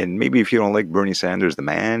 And maybe if you don't like Bernie Sanders, the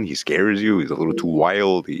man, he scares you. He's a little too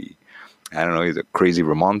wild. I don't know, he's a crazy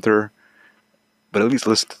Vermonter. But at least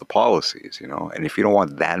listen to the policies, you know. And if you don't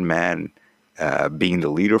want that man being the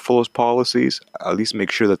leader for those policies, at least make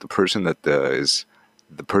sure that the person that is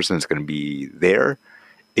the person that's going to be there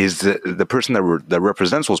is the person that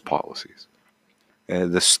represents those policies.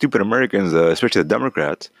 The stupid Americans, especially the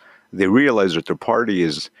Democrats, they realize that their party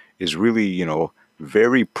is really, you know,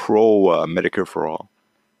 very pro Medicare for all,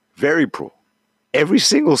 very pro. Every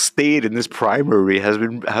single state in this primary has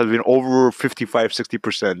been over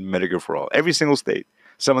 55-60% Medicare for all. Every single state.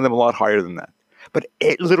 Some of them a lot higher than that. But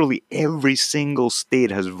literally every single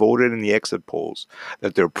state has voted in the exit polls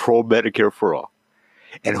that they're pro Medicare for all.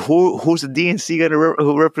 And who's the DNC going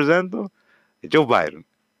to represent them? Joe Biden.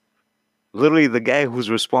 Literally the guy who's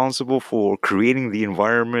responsible for creating the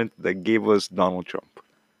environment that gave us Donald Trump.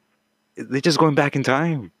 They're just going back in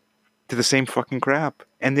time to the same fucking crap.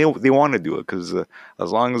 And they want to do it because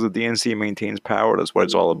as long as the DNC maintains power, that's what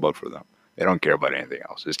it's all about for them. They don't care about anything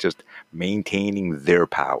else. It's just maintaining their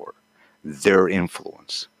power, their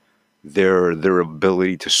influence, their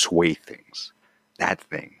ability to sway things. That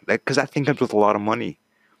thing. Because that thing comes with a lot of money.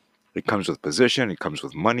 It comes with position, it comes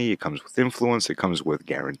with money, it comes with influence, it comes with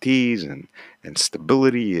guarantees and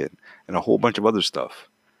stability and a whole bunch of other stuff.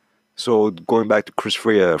 So going back to Chris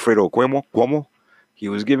Fredo Cuomo, he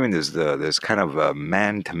was giving this kind of a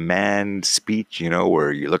man-to-man speech, you know,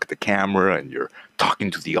 where you look at the camera and you're talking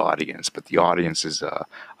to the audience, but the audience is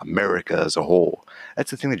America as a whole.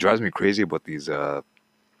 That's the thing that drives me crazy about these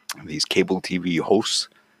cable TV hosts.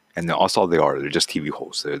 And that's all they are. They're just TV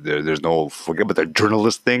hosts. There's no, forget about the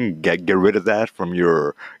journalist thing. Get rid of that from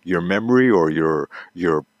your memory or your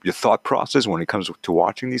thought process when it comes to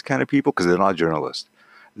watching these kind of people, because they're not journalists.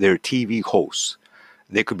 They're TV hosts.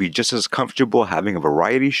 They could be just as comfortable having a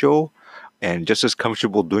variety show and just as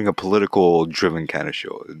comfortable doing a political driven kind of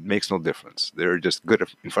show. It makes no difference. They're just good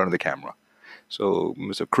in front of the camera. So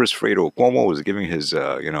Mr. Chris Fredo Cuomo was giving his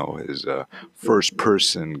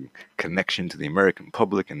first-person connection to the American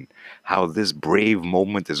public and how this grave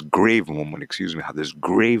moment in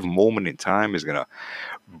time is going to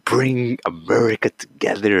bring America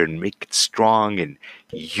together and make it strong, and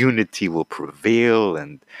unity will prevail.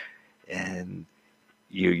 And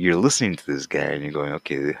you're listening to this guy and you're going,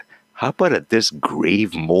 okay, how about at this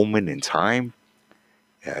grave moment in time,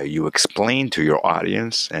 you explain to your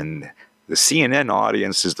audience, and the CNN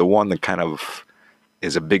audience is the one that kind of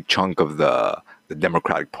is a big chunk of the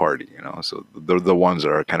Democratic Party, you know. So they're the ones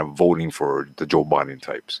that are kind of voting for the Joe Biden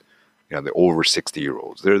types, you know, the over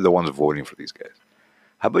 60-year-olds. They're the ones voting for these guys.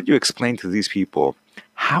 How about you explain to these people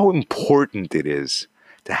how important it is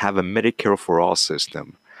to have a Medicare for all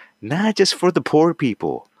system, not just for the poor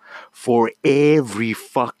people, for every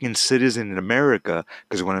fucking citizen in America?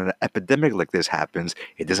 Because when an epidemic like this happens,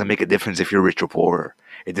 it doesn't make a difference if you're rich or poor.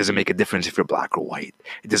 It doesn't make a difference if you're black or white.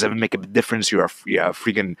 It doesn't make a difference if you're a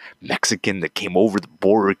freaking Mexican that came over the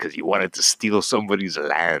border because he wanted to steal somebody's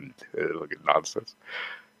land. Look at nonsense.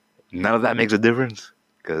 None of that makes a difference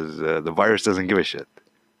because the virus doesn't give a shit.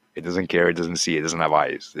 It doesn't care. It doesn't see. It doesn't have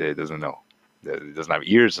eyes. It doesn't know. It doesn't have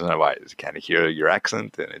ears. It doesn't have eyes. It can't hear your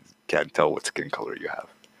accent, and it can't tell what skin color you have.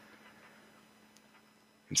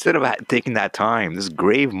 Instead of taking that time, this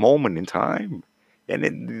grave moment in time, and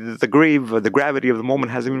the gravity of the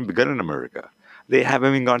moment hasn't even begun in America. They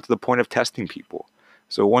haven't even gone to the point of testing people.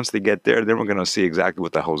 So once they get there, then we're going to see exactly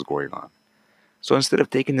what the hell's going on. So instead of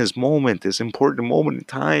taking this moment, this important moment in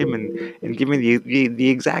time, and giving the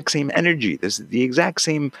exact same energy, the exact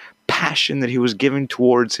same passion that he was giving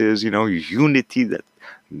towards his, you know, unity, that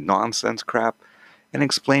nonsense crap, and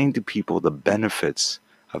explaining to people the benefits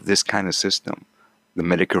of this kind of system, the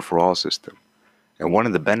Medicare for all system. And one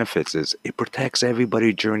of the benefits is it protects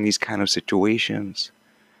everybody during these kind of situations.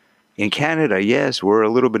 In Canada, yes, we're a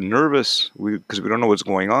little bit nervous because we don't know what's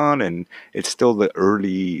going on, and it's still the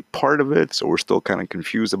early part of it, so we're still kind of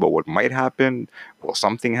confused about what might happen. Will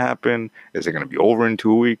something happen? Is it going to be over in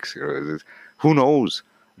 2 weeks? Who knows?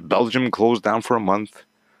 Belgium closed down for a month.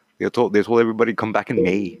 They told everybody come back in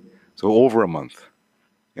May, so over a month.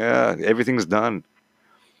 Yeah, everything's done.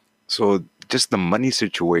 So just the money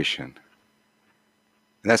situation.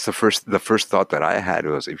 And that's the first thought that I had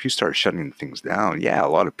was, if you start shutting things down, yeah, a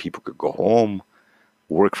lot of people could go home,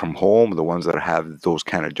 work from home, the ones that have those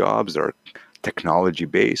kind of jobs that are technology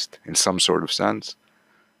based in some sort of sense.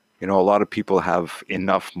 You know, a lot of people have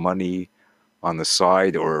enough money on the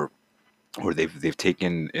side, or they've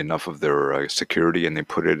taken enough of their security and they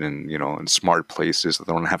put it in, you know, in smart places so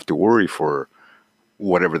they don't have to worry for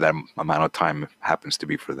whatever that amount of time happens to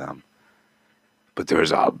be for them. But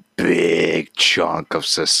there's a big chunk of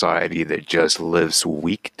society that just lives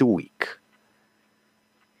week to week.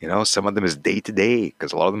 You know, some of them is day to day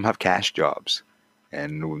because a lot of them have cash jobs.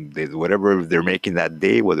 And whatever they're making that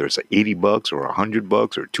day, whether it's $80 or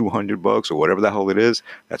 $100 or $200 or whatever the hell it is,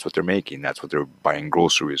 that's what they're making. That's what they're buying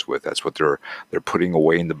groceries with. That's what they're putting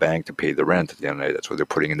away in the bank to pay the rent at the end of the day. That's what they're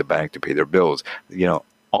putting in the bank to pay their bills. You know,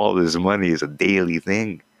 all this money is a daily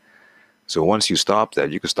thing. So once you stop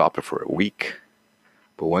that, you can stop it for a week.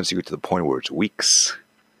 But once you get to the point where it's weeks,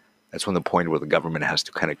 that's when the point where the government has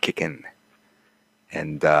to kind of kick in.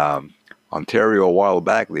 And Ontario, a while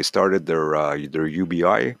back, they started their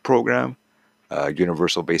UBI program,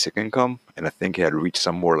 Universal Basic Income, and I think it had reached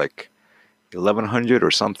somewhere like 1,100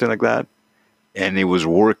 or something like that. And it was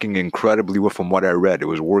working incredibly well. From what I read, it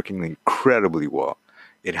was working incredibly well.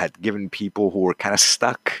 It had given people who were kind of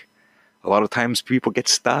stuck. A lot of times people get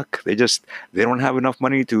stuck. They don't have enough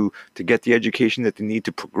money to get the education that they need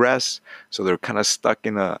to progress. So they're kind of stuck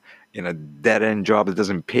in a dead end job that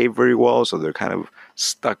doesn't pay very well. So they're kind of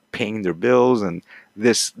stuck paying their bills. And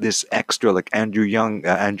this extra, like Andrew Yang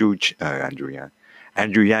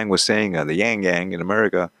was saying, the Yang Yang in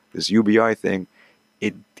America, this UBI thing,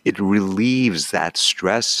 it relieves that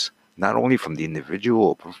stress, not only from the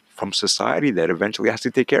individual, but from society that eventually has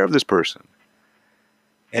to take care of this person.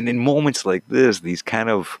 And in moments like this, these kind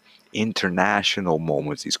of international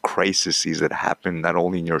moments, these crises that happen not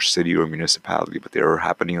only in your city or municipality, but they're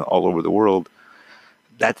happening all over the world,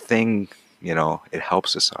 that thing, you know, it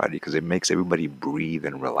helps society because it makes everybody breathe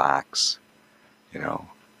and relax, you know.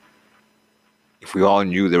 If we all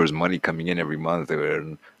knew there was money coming in every month,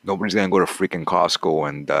 nobody's going to go to freaking Costco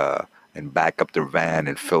and back up their van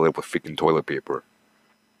and fill it with freaking toilet paper.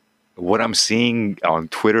 What I'm seeing on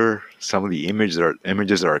Twitter, some of the images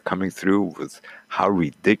that are coming through with how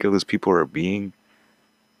ridiculous people are being,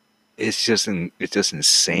 it's just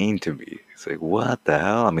insane to me. It's like, what the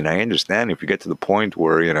hell? I mean, I understand if you get to the point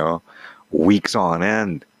where, you know, weeks on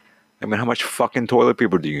end. I mean, how much fucking toilet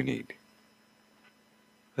paper do you need?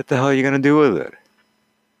 What the hell are you gonna do with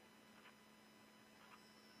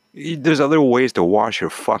it? There's other ways to wash your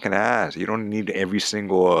fucking ass. You don't need every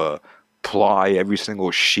single ply, every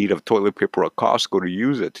single sheet of toilet paper at Costco to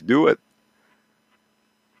use it, to do it.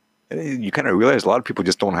 And you kind of realize a lot of people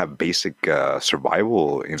just don't have basic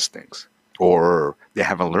survival instincts, or they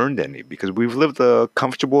haven't learned any because we've lived a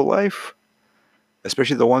comfortable life,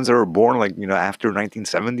 especially the ones that were born like, you know, after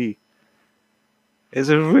 1970.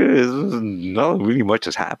 Not really much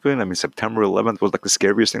has happened. I mean, September 11th was like the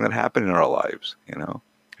scariest thing that happened in our lives, you know.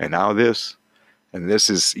 And now this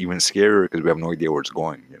is even scarier because we have no idea where it's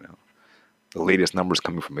going, you know. The latest numbers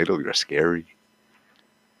coming from Italy are scary.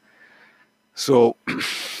 So,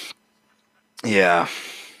 yeah.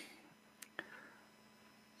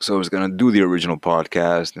 So I was going to do the original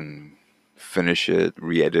podcast and finish it,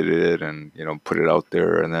 re-edit it, and, you know, put it out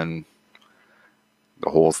there. And then the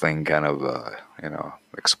whole thing kind of, you know,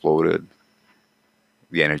 exploded.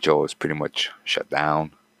 The NHL is pretty much shut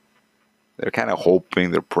down. They're kind of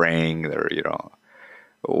hoping, they're praying, they're, you know,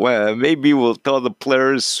 well, maybe we'll tell the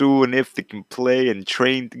players soon if they can play and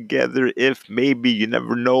train together. If maybe, you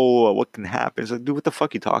never know what can happen. It's like, dude, what the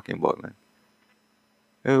fuck are you talking about, man?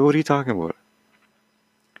 What are you talking about?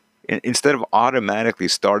 Instead of automatically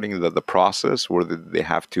starting the process where they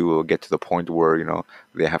have to get to the point where, you know,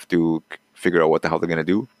 they have to figure out what the hell they're going to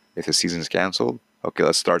do if the season's canceled. Okay,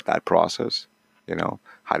 let's start that process. You know,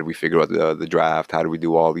 how do we figure out the draft? How do we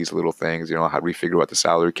do all these little things? You know, how do we figure out the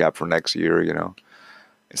salary cap for next year? You know,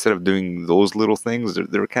 instead of doing those little things,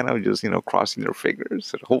 they're kind of just, you know, crossing their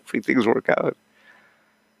fingers and hopefully things work out.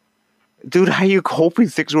 Dude, how are you hoping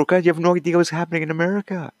things work out? You have no idea what's happening in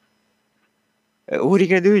America. What are you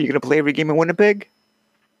going to do? You're going to play every game in Winnipeg?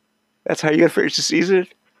 That's how you're going to finish the season?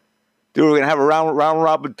 Dude, we're going to have a round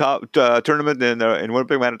robin tournament in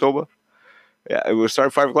Winnipeg, Manitoba. Yeah, it will start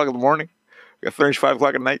at 5 o'clock in the morning. We're going to finish 5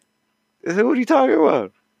 o'clock at night. What are you talking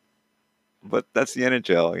about? But that's the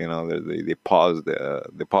NHL, you know. They paused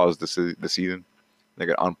the season. They're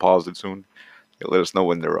going to unpause it soon. They'll let us know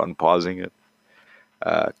when they're unpausing it.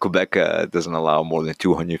 Quebec doesn't allow more than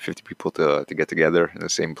 250 people to get together in the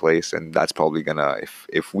same place, and that's probably gonna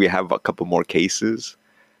if we have a couple more cases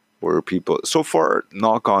where people so far,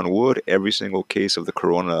 knock on wood, every single case of the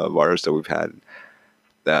coronavirus that we've had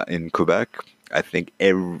in Quebec, I think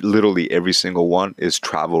literally every single one is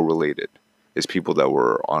travel related. Is people that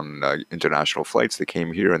were on international flights. They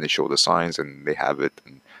came here and they show the signs and they have it.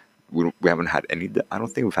 And we haven't had any. I don't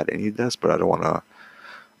think we've had any deaths, but I don't want to.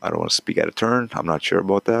 I don't want to speak out of turn. I'm not sure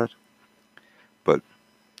about that, but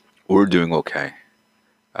we're doing okay.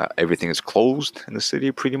 Everything is closed in the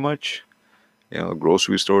city pretty much. You know,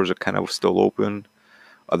 grocery stores are kind of still open.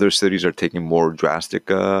 Other cities are taking more drastic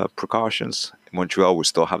precautions. In Montreal, we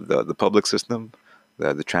still have the public system.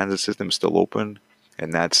 The transit system is still open.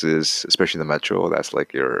 And that's especially the metro, that's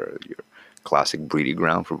like your classic breeding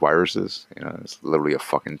ground for viruses. You know, it's literally a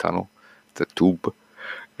fucking tunnel. It's a tube.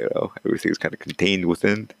 You know, everything's kind of contained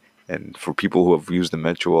within. And for people who have used the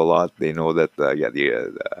metro a lot, they know that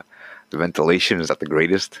the ventilation is not the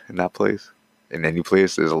greatest in that place. In any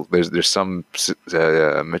place, there's some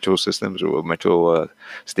metro systems or metro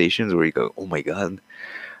stations where you go, oh my god,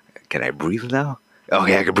 can I breathe now? Oh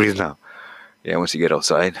yeah, I can breathe now. Yeah, once you get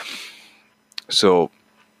outside. So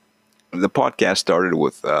the podcast started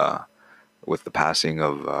with the passing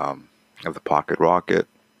of the Pocket Rocket.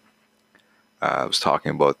 I was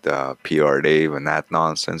talking about PR Dave and that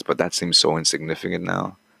nonsense, but that seems so insignificant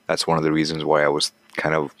now. That's one of the reasons why I was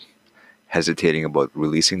kind of hesitating about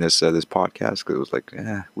releasing this podcast, because it was like,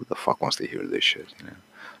 who the fuck wants to hear this shit? You know,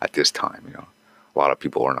 at this time, you know, a lot of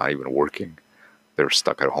people are not even working; they're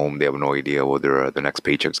stuck at home. They have no idea whether the next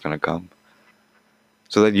paycheck's gonna come.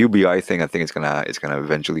 So that UBI thing, I think it's gonna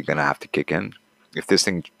eventually gonna have to kick in. If this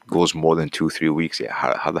thing goes more than 2-3 weeks, yeah,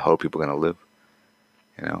 how the hell are people gonna live?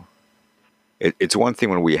 You know, it's one thing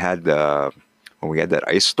when we had that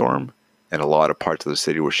ice storm and a lot of parts of the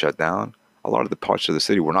city were shut down. A lot of the parts of the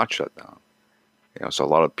city were not shut down. You know, so a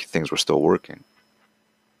lot of things were still working.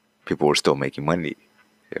 People were still making money.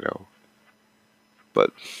 You know,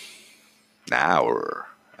 but now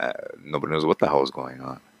nobody knows what the hell is going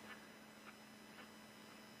on.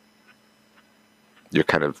 You're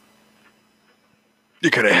kind of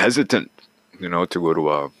hesitant, you know, to go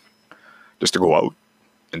to just to go out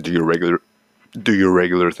and do your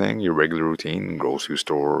regular thing, your regular routine, grocery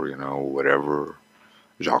store, you know, whatever,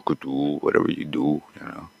 Jacques Coutu, whatever you do, you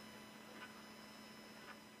know.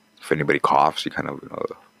 If anybody coughs, you kind of, you know,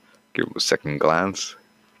 give them a second glance,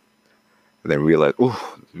 and then realize,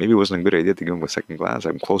 oh, maybe it wasn't a good idea to give them a second glance.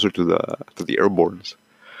 I'm closer to the airbornes.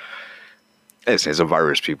 It's a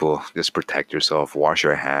virus, people. Just protect yourself. Wash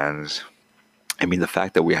your hands. I mean, the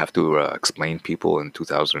fact that we have to explain people in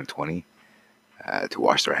 2020 to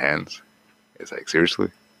wash their hands, it's like,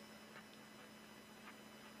 seriously?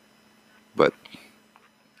 But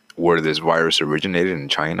where this virus originated in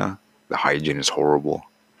China, the hygiene is horrible.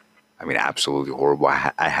 I mean, absolutely horrible.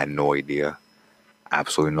 I had no idea.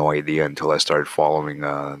 Absolutely no idea until I started following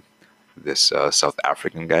this South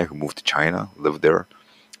African guy who moved to China, lived there,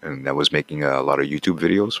 and that was making a lot of YouTube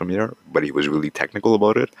videos from here, but he was really technical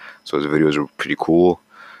about it. So his videos were pretty cool,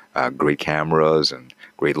 great cameras and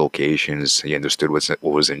great locations. He understood what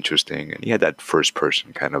was interesting, and he had that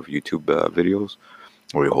first-person kind of YouTube videos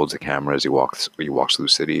where he holds the camera as he walks through the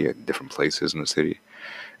city and different places in the city.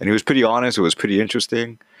 And he was pretty honest. It was pretty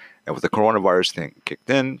interesting. And with the coronavirus thing kicked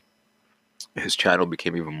in, his channel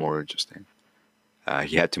became even more interesting.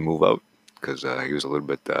 He had to move out because he was a little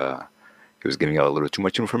bit. He was giving out a little too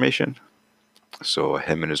much information. So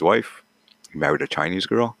him and his wife, he married a Chinese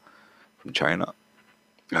girl from China.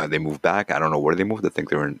 They moved back. I don't know where they moved. I think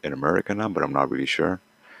they're in America now, but I'm not really sure.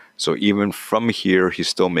 So even from here, he's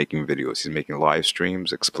still making videos. He's making live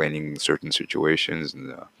streams explaining certain situations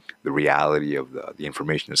and the reality of the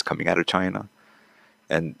information that's coming out of China.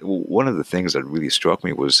 And one of the things that really struck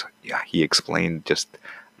me was, he explained just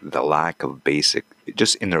the lack of basic,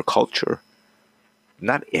 just in their culture.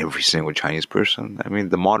 Not every single Chinese person. I mean,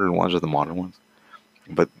 the modern ones are the modern ones.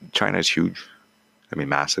 But China is huge. I mean,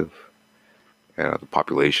 massive. The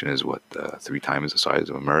population is, 3 times the size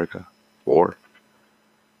of America? 4?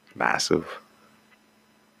 Massive.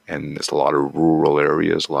 And there's a lot of rural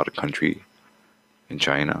areas, a lot of country in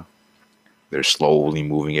China. They're slowly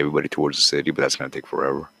moving everybody towards the city, but that's going to take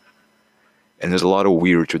forever. And there's a lot of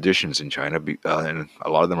weird traditions in China, and a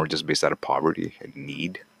lot of them are just based out of poverty and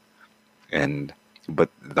need. But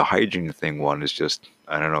the hygiene thing one is just,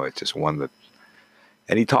 I don't know, it's just one that,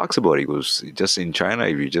 and he talks about it. He goes, just in China,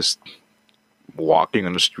 if you're just walking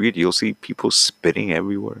on the street, you'll see people spitting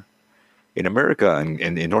everywhere. In America and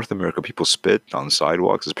in North America, people spit on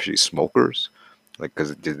sidewalks, especially smokers. like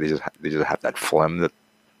because they just have that phlegm that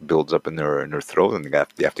builds up in their throat, and they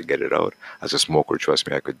have to get it out. As a smoker, trust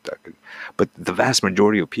me, I could. But the vast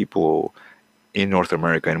majority of people in North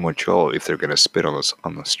America and Montreal, if they're gonna spit on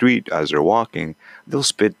the street as they're walking, they'll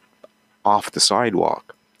spit off the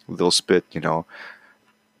sidewalk. They'll spit,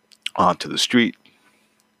 onto the street.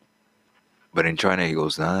 But in China, he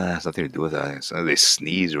goes, nah, it has nothing to do with that. So they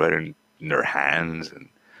sneeze right in their hands, and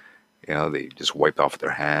they just wipe off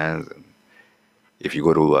their hands. And if you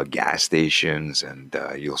go to gas stations, and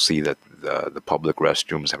you'll see that the public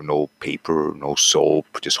restrooms have no paper, no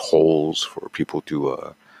soap, just holes for people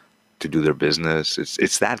to do their business.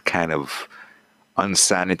 It's that kind of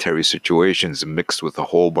unsanitary situations mixed with a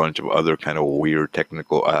whole bunch of other kind of weird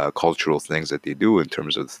technical cultural things that they do in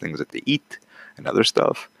terms of the things that they eat and other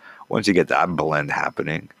stuff. Once you get that blend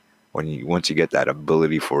happening, once you get that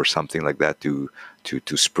ability for something like that to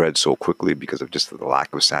spread so quickly because of just the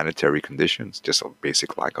lack of sanitary conditions, just a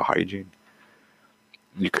basic lack of hygiene,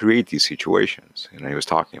 you create these situations. He was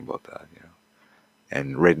talking about that.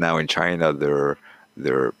 And right now in China,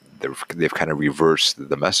 they've kind of reversed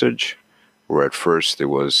the message, where at first it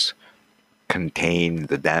was contain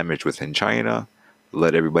the damage within China,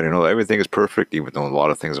 let everybody know everything is perfect, even though a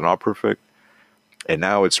lot of things are not perfect. And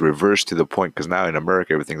now it's reversed to the point, because now in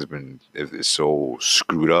America is so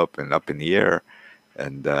screwed up and up in the air,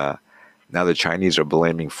 and now the Chinese are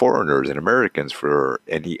blaming foreigners and Americans for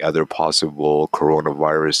any other possible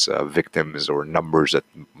coronavirus victims or numbers that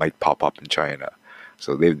might pop up in China.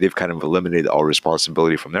 So they've kind of eliminated all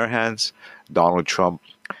responsibility from their hands. Donald Trump,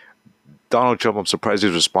 I'm surprised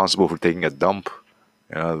he's responsible for taking a dump.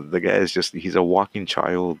 The guy he's a walking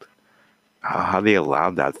child. How they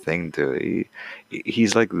allowed that thing to?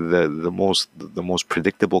 He's like the most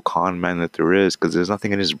predictable con man that there is, because there's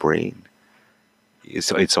nothing in his brain.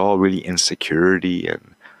 It's all really insecurity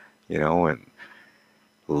and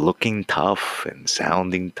looking tough and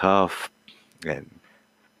sounding tough, and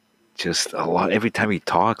just a lot. Every time he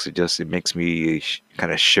talks, it makes me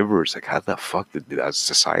kind of shiver. It's like, how the fuck as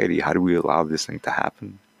society, how do we allow this thing to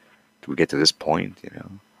happen? Do we get to this point?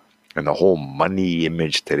 And the whole money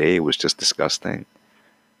image today was just disgusting.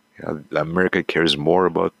 America cares more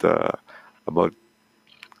about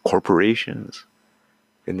corporations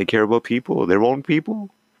than they care about people, their own people,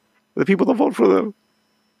 the people that vote for them.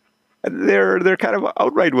 And they're kind of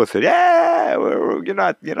outright with it. Yeah, you're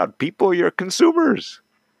not people, you're consumers.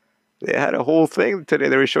 They had a whole thing today.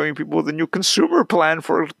 They were showing people the new consumer plan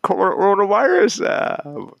for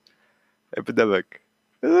coronavirus epidemic.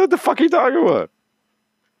 What the fuck are you talking about?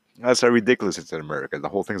 That's how ridiculous it's in America. The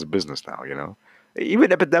whole thing's a business now,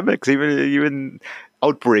 Even epidemics, even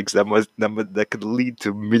outbreaks that could lead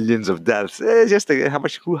to millions of deaths. It's just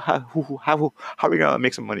how are we gonna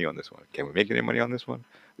make some money on this one? Can we make any money on this one?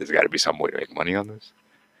 There's got to be some way to make money on this.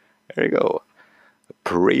 There you go. A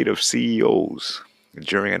parade of CEOs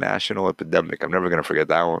during a national epidemic. I'm never gonna forget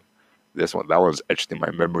that one. That one's etched in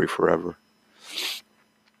my memory forever.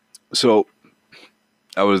 So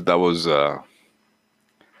that was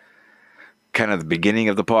kind of the beginning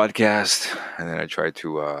of the podcast, and then I tried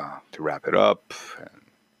to wrap it up, and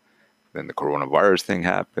then the coronavirus thing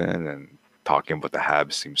happened, and talking about the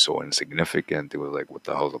Habs seemed so insignificant. It was like, what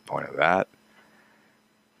the hell's the point of that?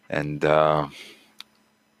 And the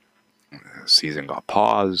season got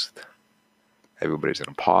paused. Everybody's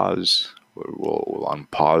gonna pause. We'll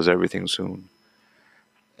unpause everything soon.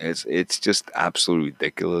 It's just absolutely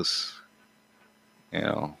ridiculous.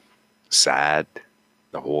 Sad.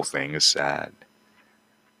 The whole thing is sad.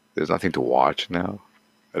 There's nothing to watch now.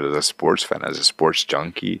 As a sports fan, as a sports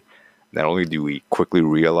junkie, not only do we quickly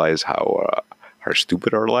realize how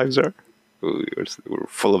stupid our lives are, we're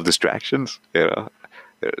full of distractions. There's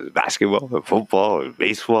basketball, and football, and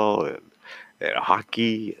baseball, and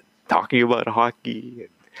hockey, and talking about hockey, and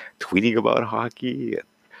tweeting about hockey,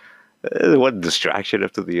 and one distraction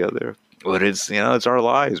after the other. But it's our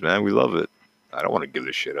lives, man. We love it. I don't want to give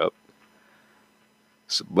this shit up.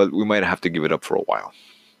 But we might have to give it up for a while.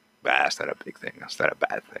 That's not a big thing. That's not a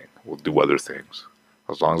bad thing. We'll do other things.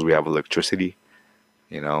 As long as we have electricity,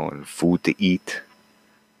 and food to eat,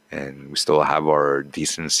 and we still have our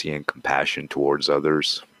decency and compassion towards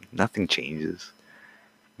others, nothing changes.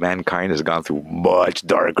 Mankind has gone through much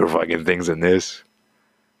darker fucking things than this.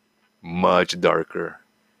 Much darker.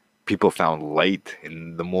 People found light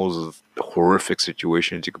in the most horrific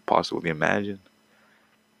situations you could possibly imagine.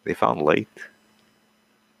 They found light.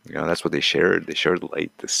 That's what they shared. They shared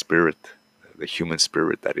light, the spirit, the human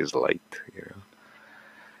spirit that is light.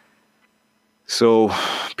 So,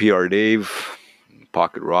 PR Dave,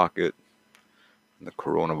 Pocket Rocket, the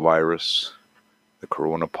coronavirus, the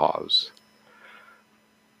corona pause.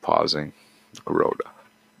 pausing. The corona.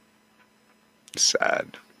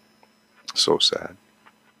 Sad. So sad.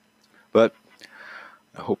 But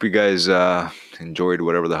I hope you guys enjoyed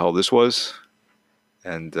whatever the hell this was.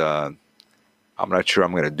 And I'm not sure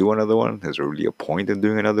I'm going to do another one. Is there really a point in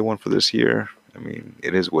doing another one for this year? I mean,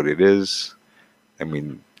 it is what it is. I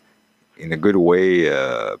mean, in a good way,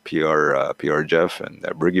 PR Jeff and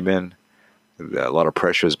Briggyman, a lot of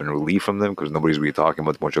pressure has been relieved from them because nobody's really talking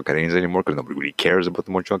about the Montreal Canadiens anymore because nobody really cares about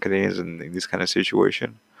the Montreal Canadiens in this kind of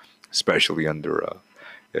situation, especially under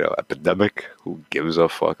epidemic. Who gives a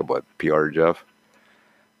fuck about PR Jeff?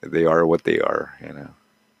 They are what they are.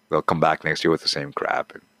 They'll come back next year with the same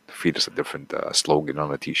crap and feed us a different slogan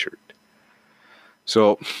on a t-shirt.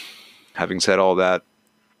 So, having said all that,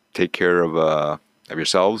 take care of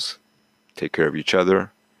yourselves. Take care of each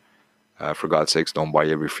other. For God's sakes, don't buy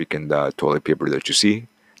every freaking toilet paper that you see.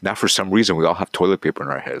 Now, for some reason, we all have toilet paper in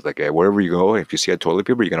our heads. Like, wherever you go, if you see a toilet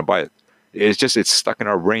paper, you're going to buy it. It's stuck in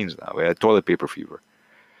our brains now. We had toilet paper fever.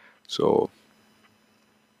 So,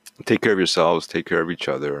 take care of yourselves. Take care of each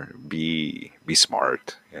other. Be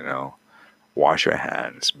smart, Wash your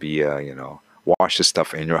hands. Wash the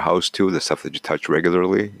stuff in your house, too. The stuff that you touch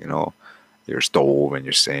regularly, your stove and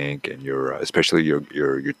your sink and your especially your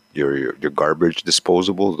garbage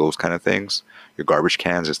disposables, those kind of things, your garbage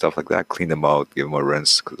cans and stuff like that. Clean them out, give them a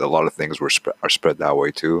rinse, because a lot of things are spread that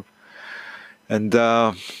way too. And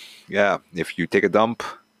if you take a dump,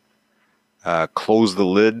 close the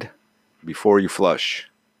lid before you flush.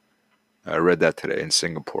 I read that today in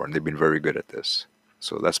Singapore, and they've been very good at this.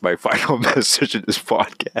 So that's my final message in this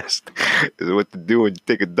podcast: is what to do when you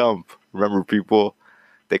take a dump. Remember, people,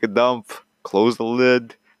 take a dump. Close the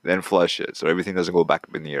lid, then flush it, so everything doesn't go back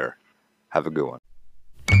up in the air. Have a good one.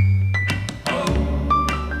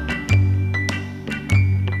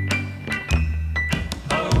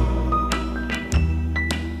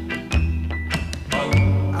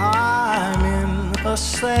 I'm in a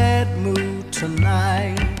sad mood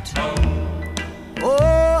tonight.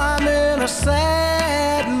 Oh, I'm in a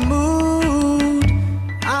sad mood.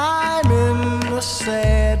 I'm in a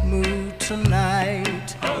sad mood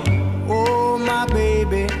tonight. Oh, my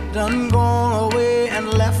baby done gone away and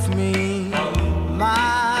left me.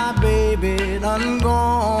 My baby done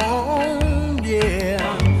gone, yeah.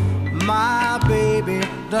 My baby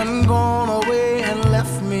done gone away and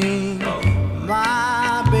left me.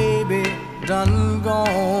 My baby done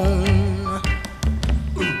gone.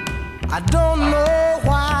 I don't know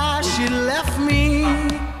why she left me.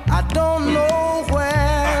 I don't know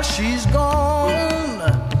where she's gone.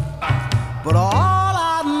 But all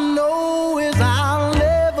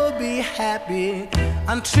happy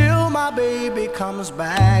until my baby comes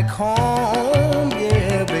back home,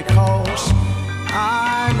 yeah, because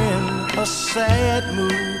I'm in a sad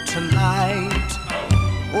mood tonight.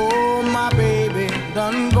 Oh, my baby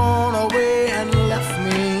done gone away and left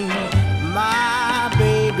me. My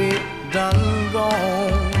baby done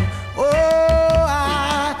gone. Oh,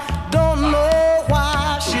 I don't know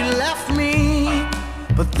why she left me,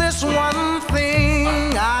 but this one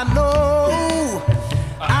thing I know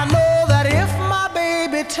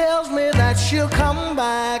tells me that she'll come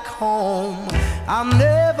back home. I'll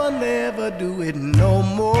never do it no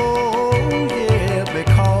more, yeah,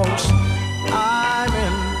 because I'm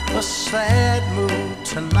in a sad mood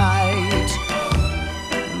tonight.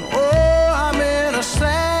 Oh, I'm in a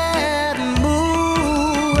sad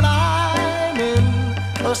mood. I'm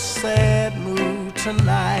in a sad mood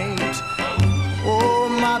tonight. Oh,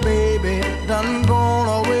 my baby done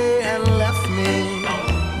gone away and left me.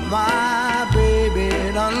 My baby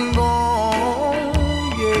done gone,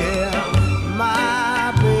 yeah.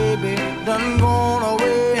 My baby done gone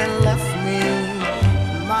away and left me.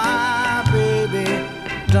 My baby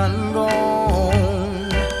done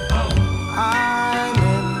gone. I'm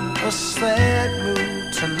in a sad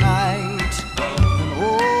mood tonight. And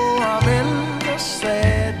oh, I'm in a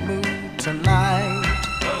sad mood tonight.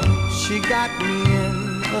 She got me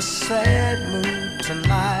in a sad mood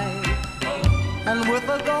tonight. And with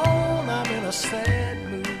her gone, I'm in a sad